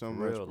 thank you so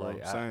much, bro.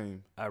 Like,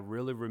 Same. I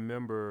really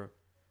remember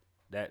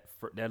that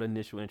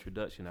initial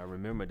introduction. I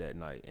remember that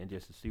night, and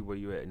just to see where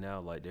you're at now,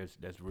 like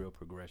that's real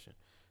progression.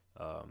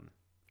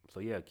 So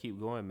yeah, keep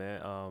going,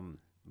 man.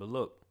 But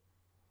look,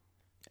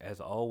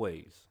 as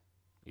always,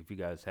 if you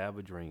guys have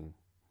a dream,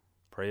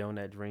 pray on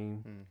that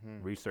dream,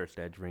 research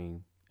that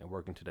dream, and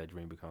work until that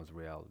dream becomes a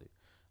reality.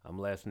 I'm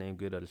Last Name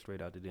Good of the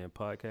Straight Out the Den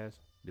podcast.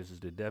 This is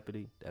The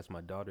Deputy. That's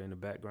my daughter in the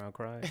background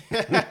crying.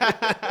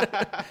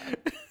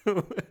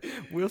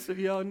 We'll see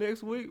y'all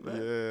next week,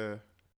 man. Yeah.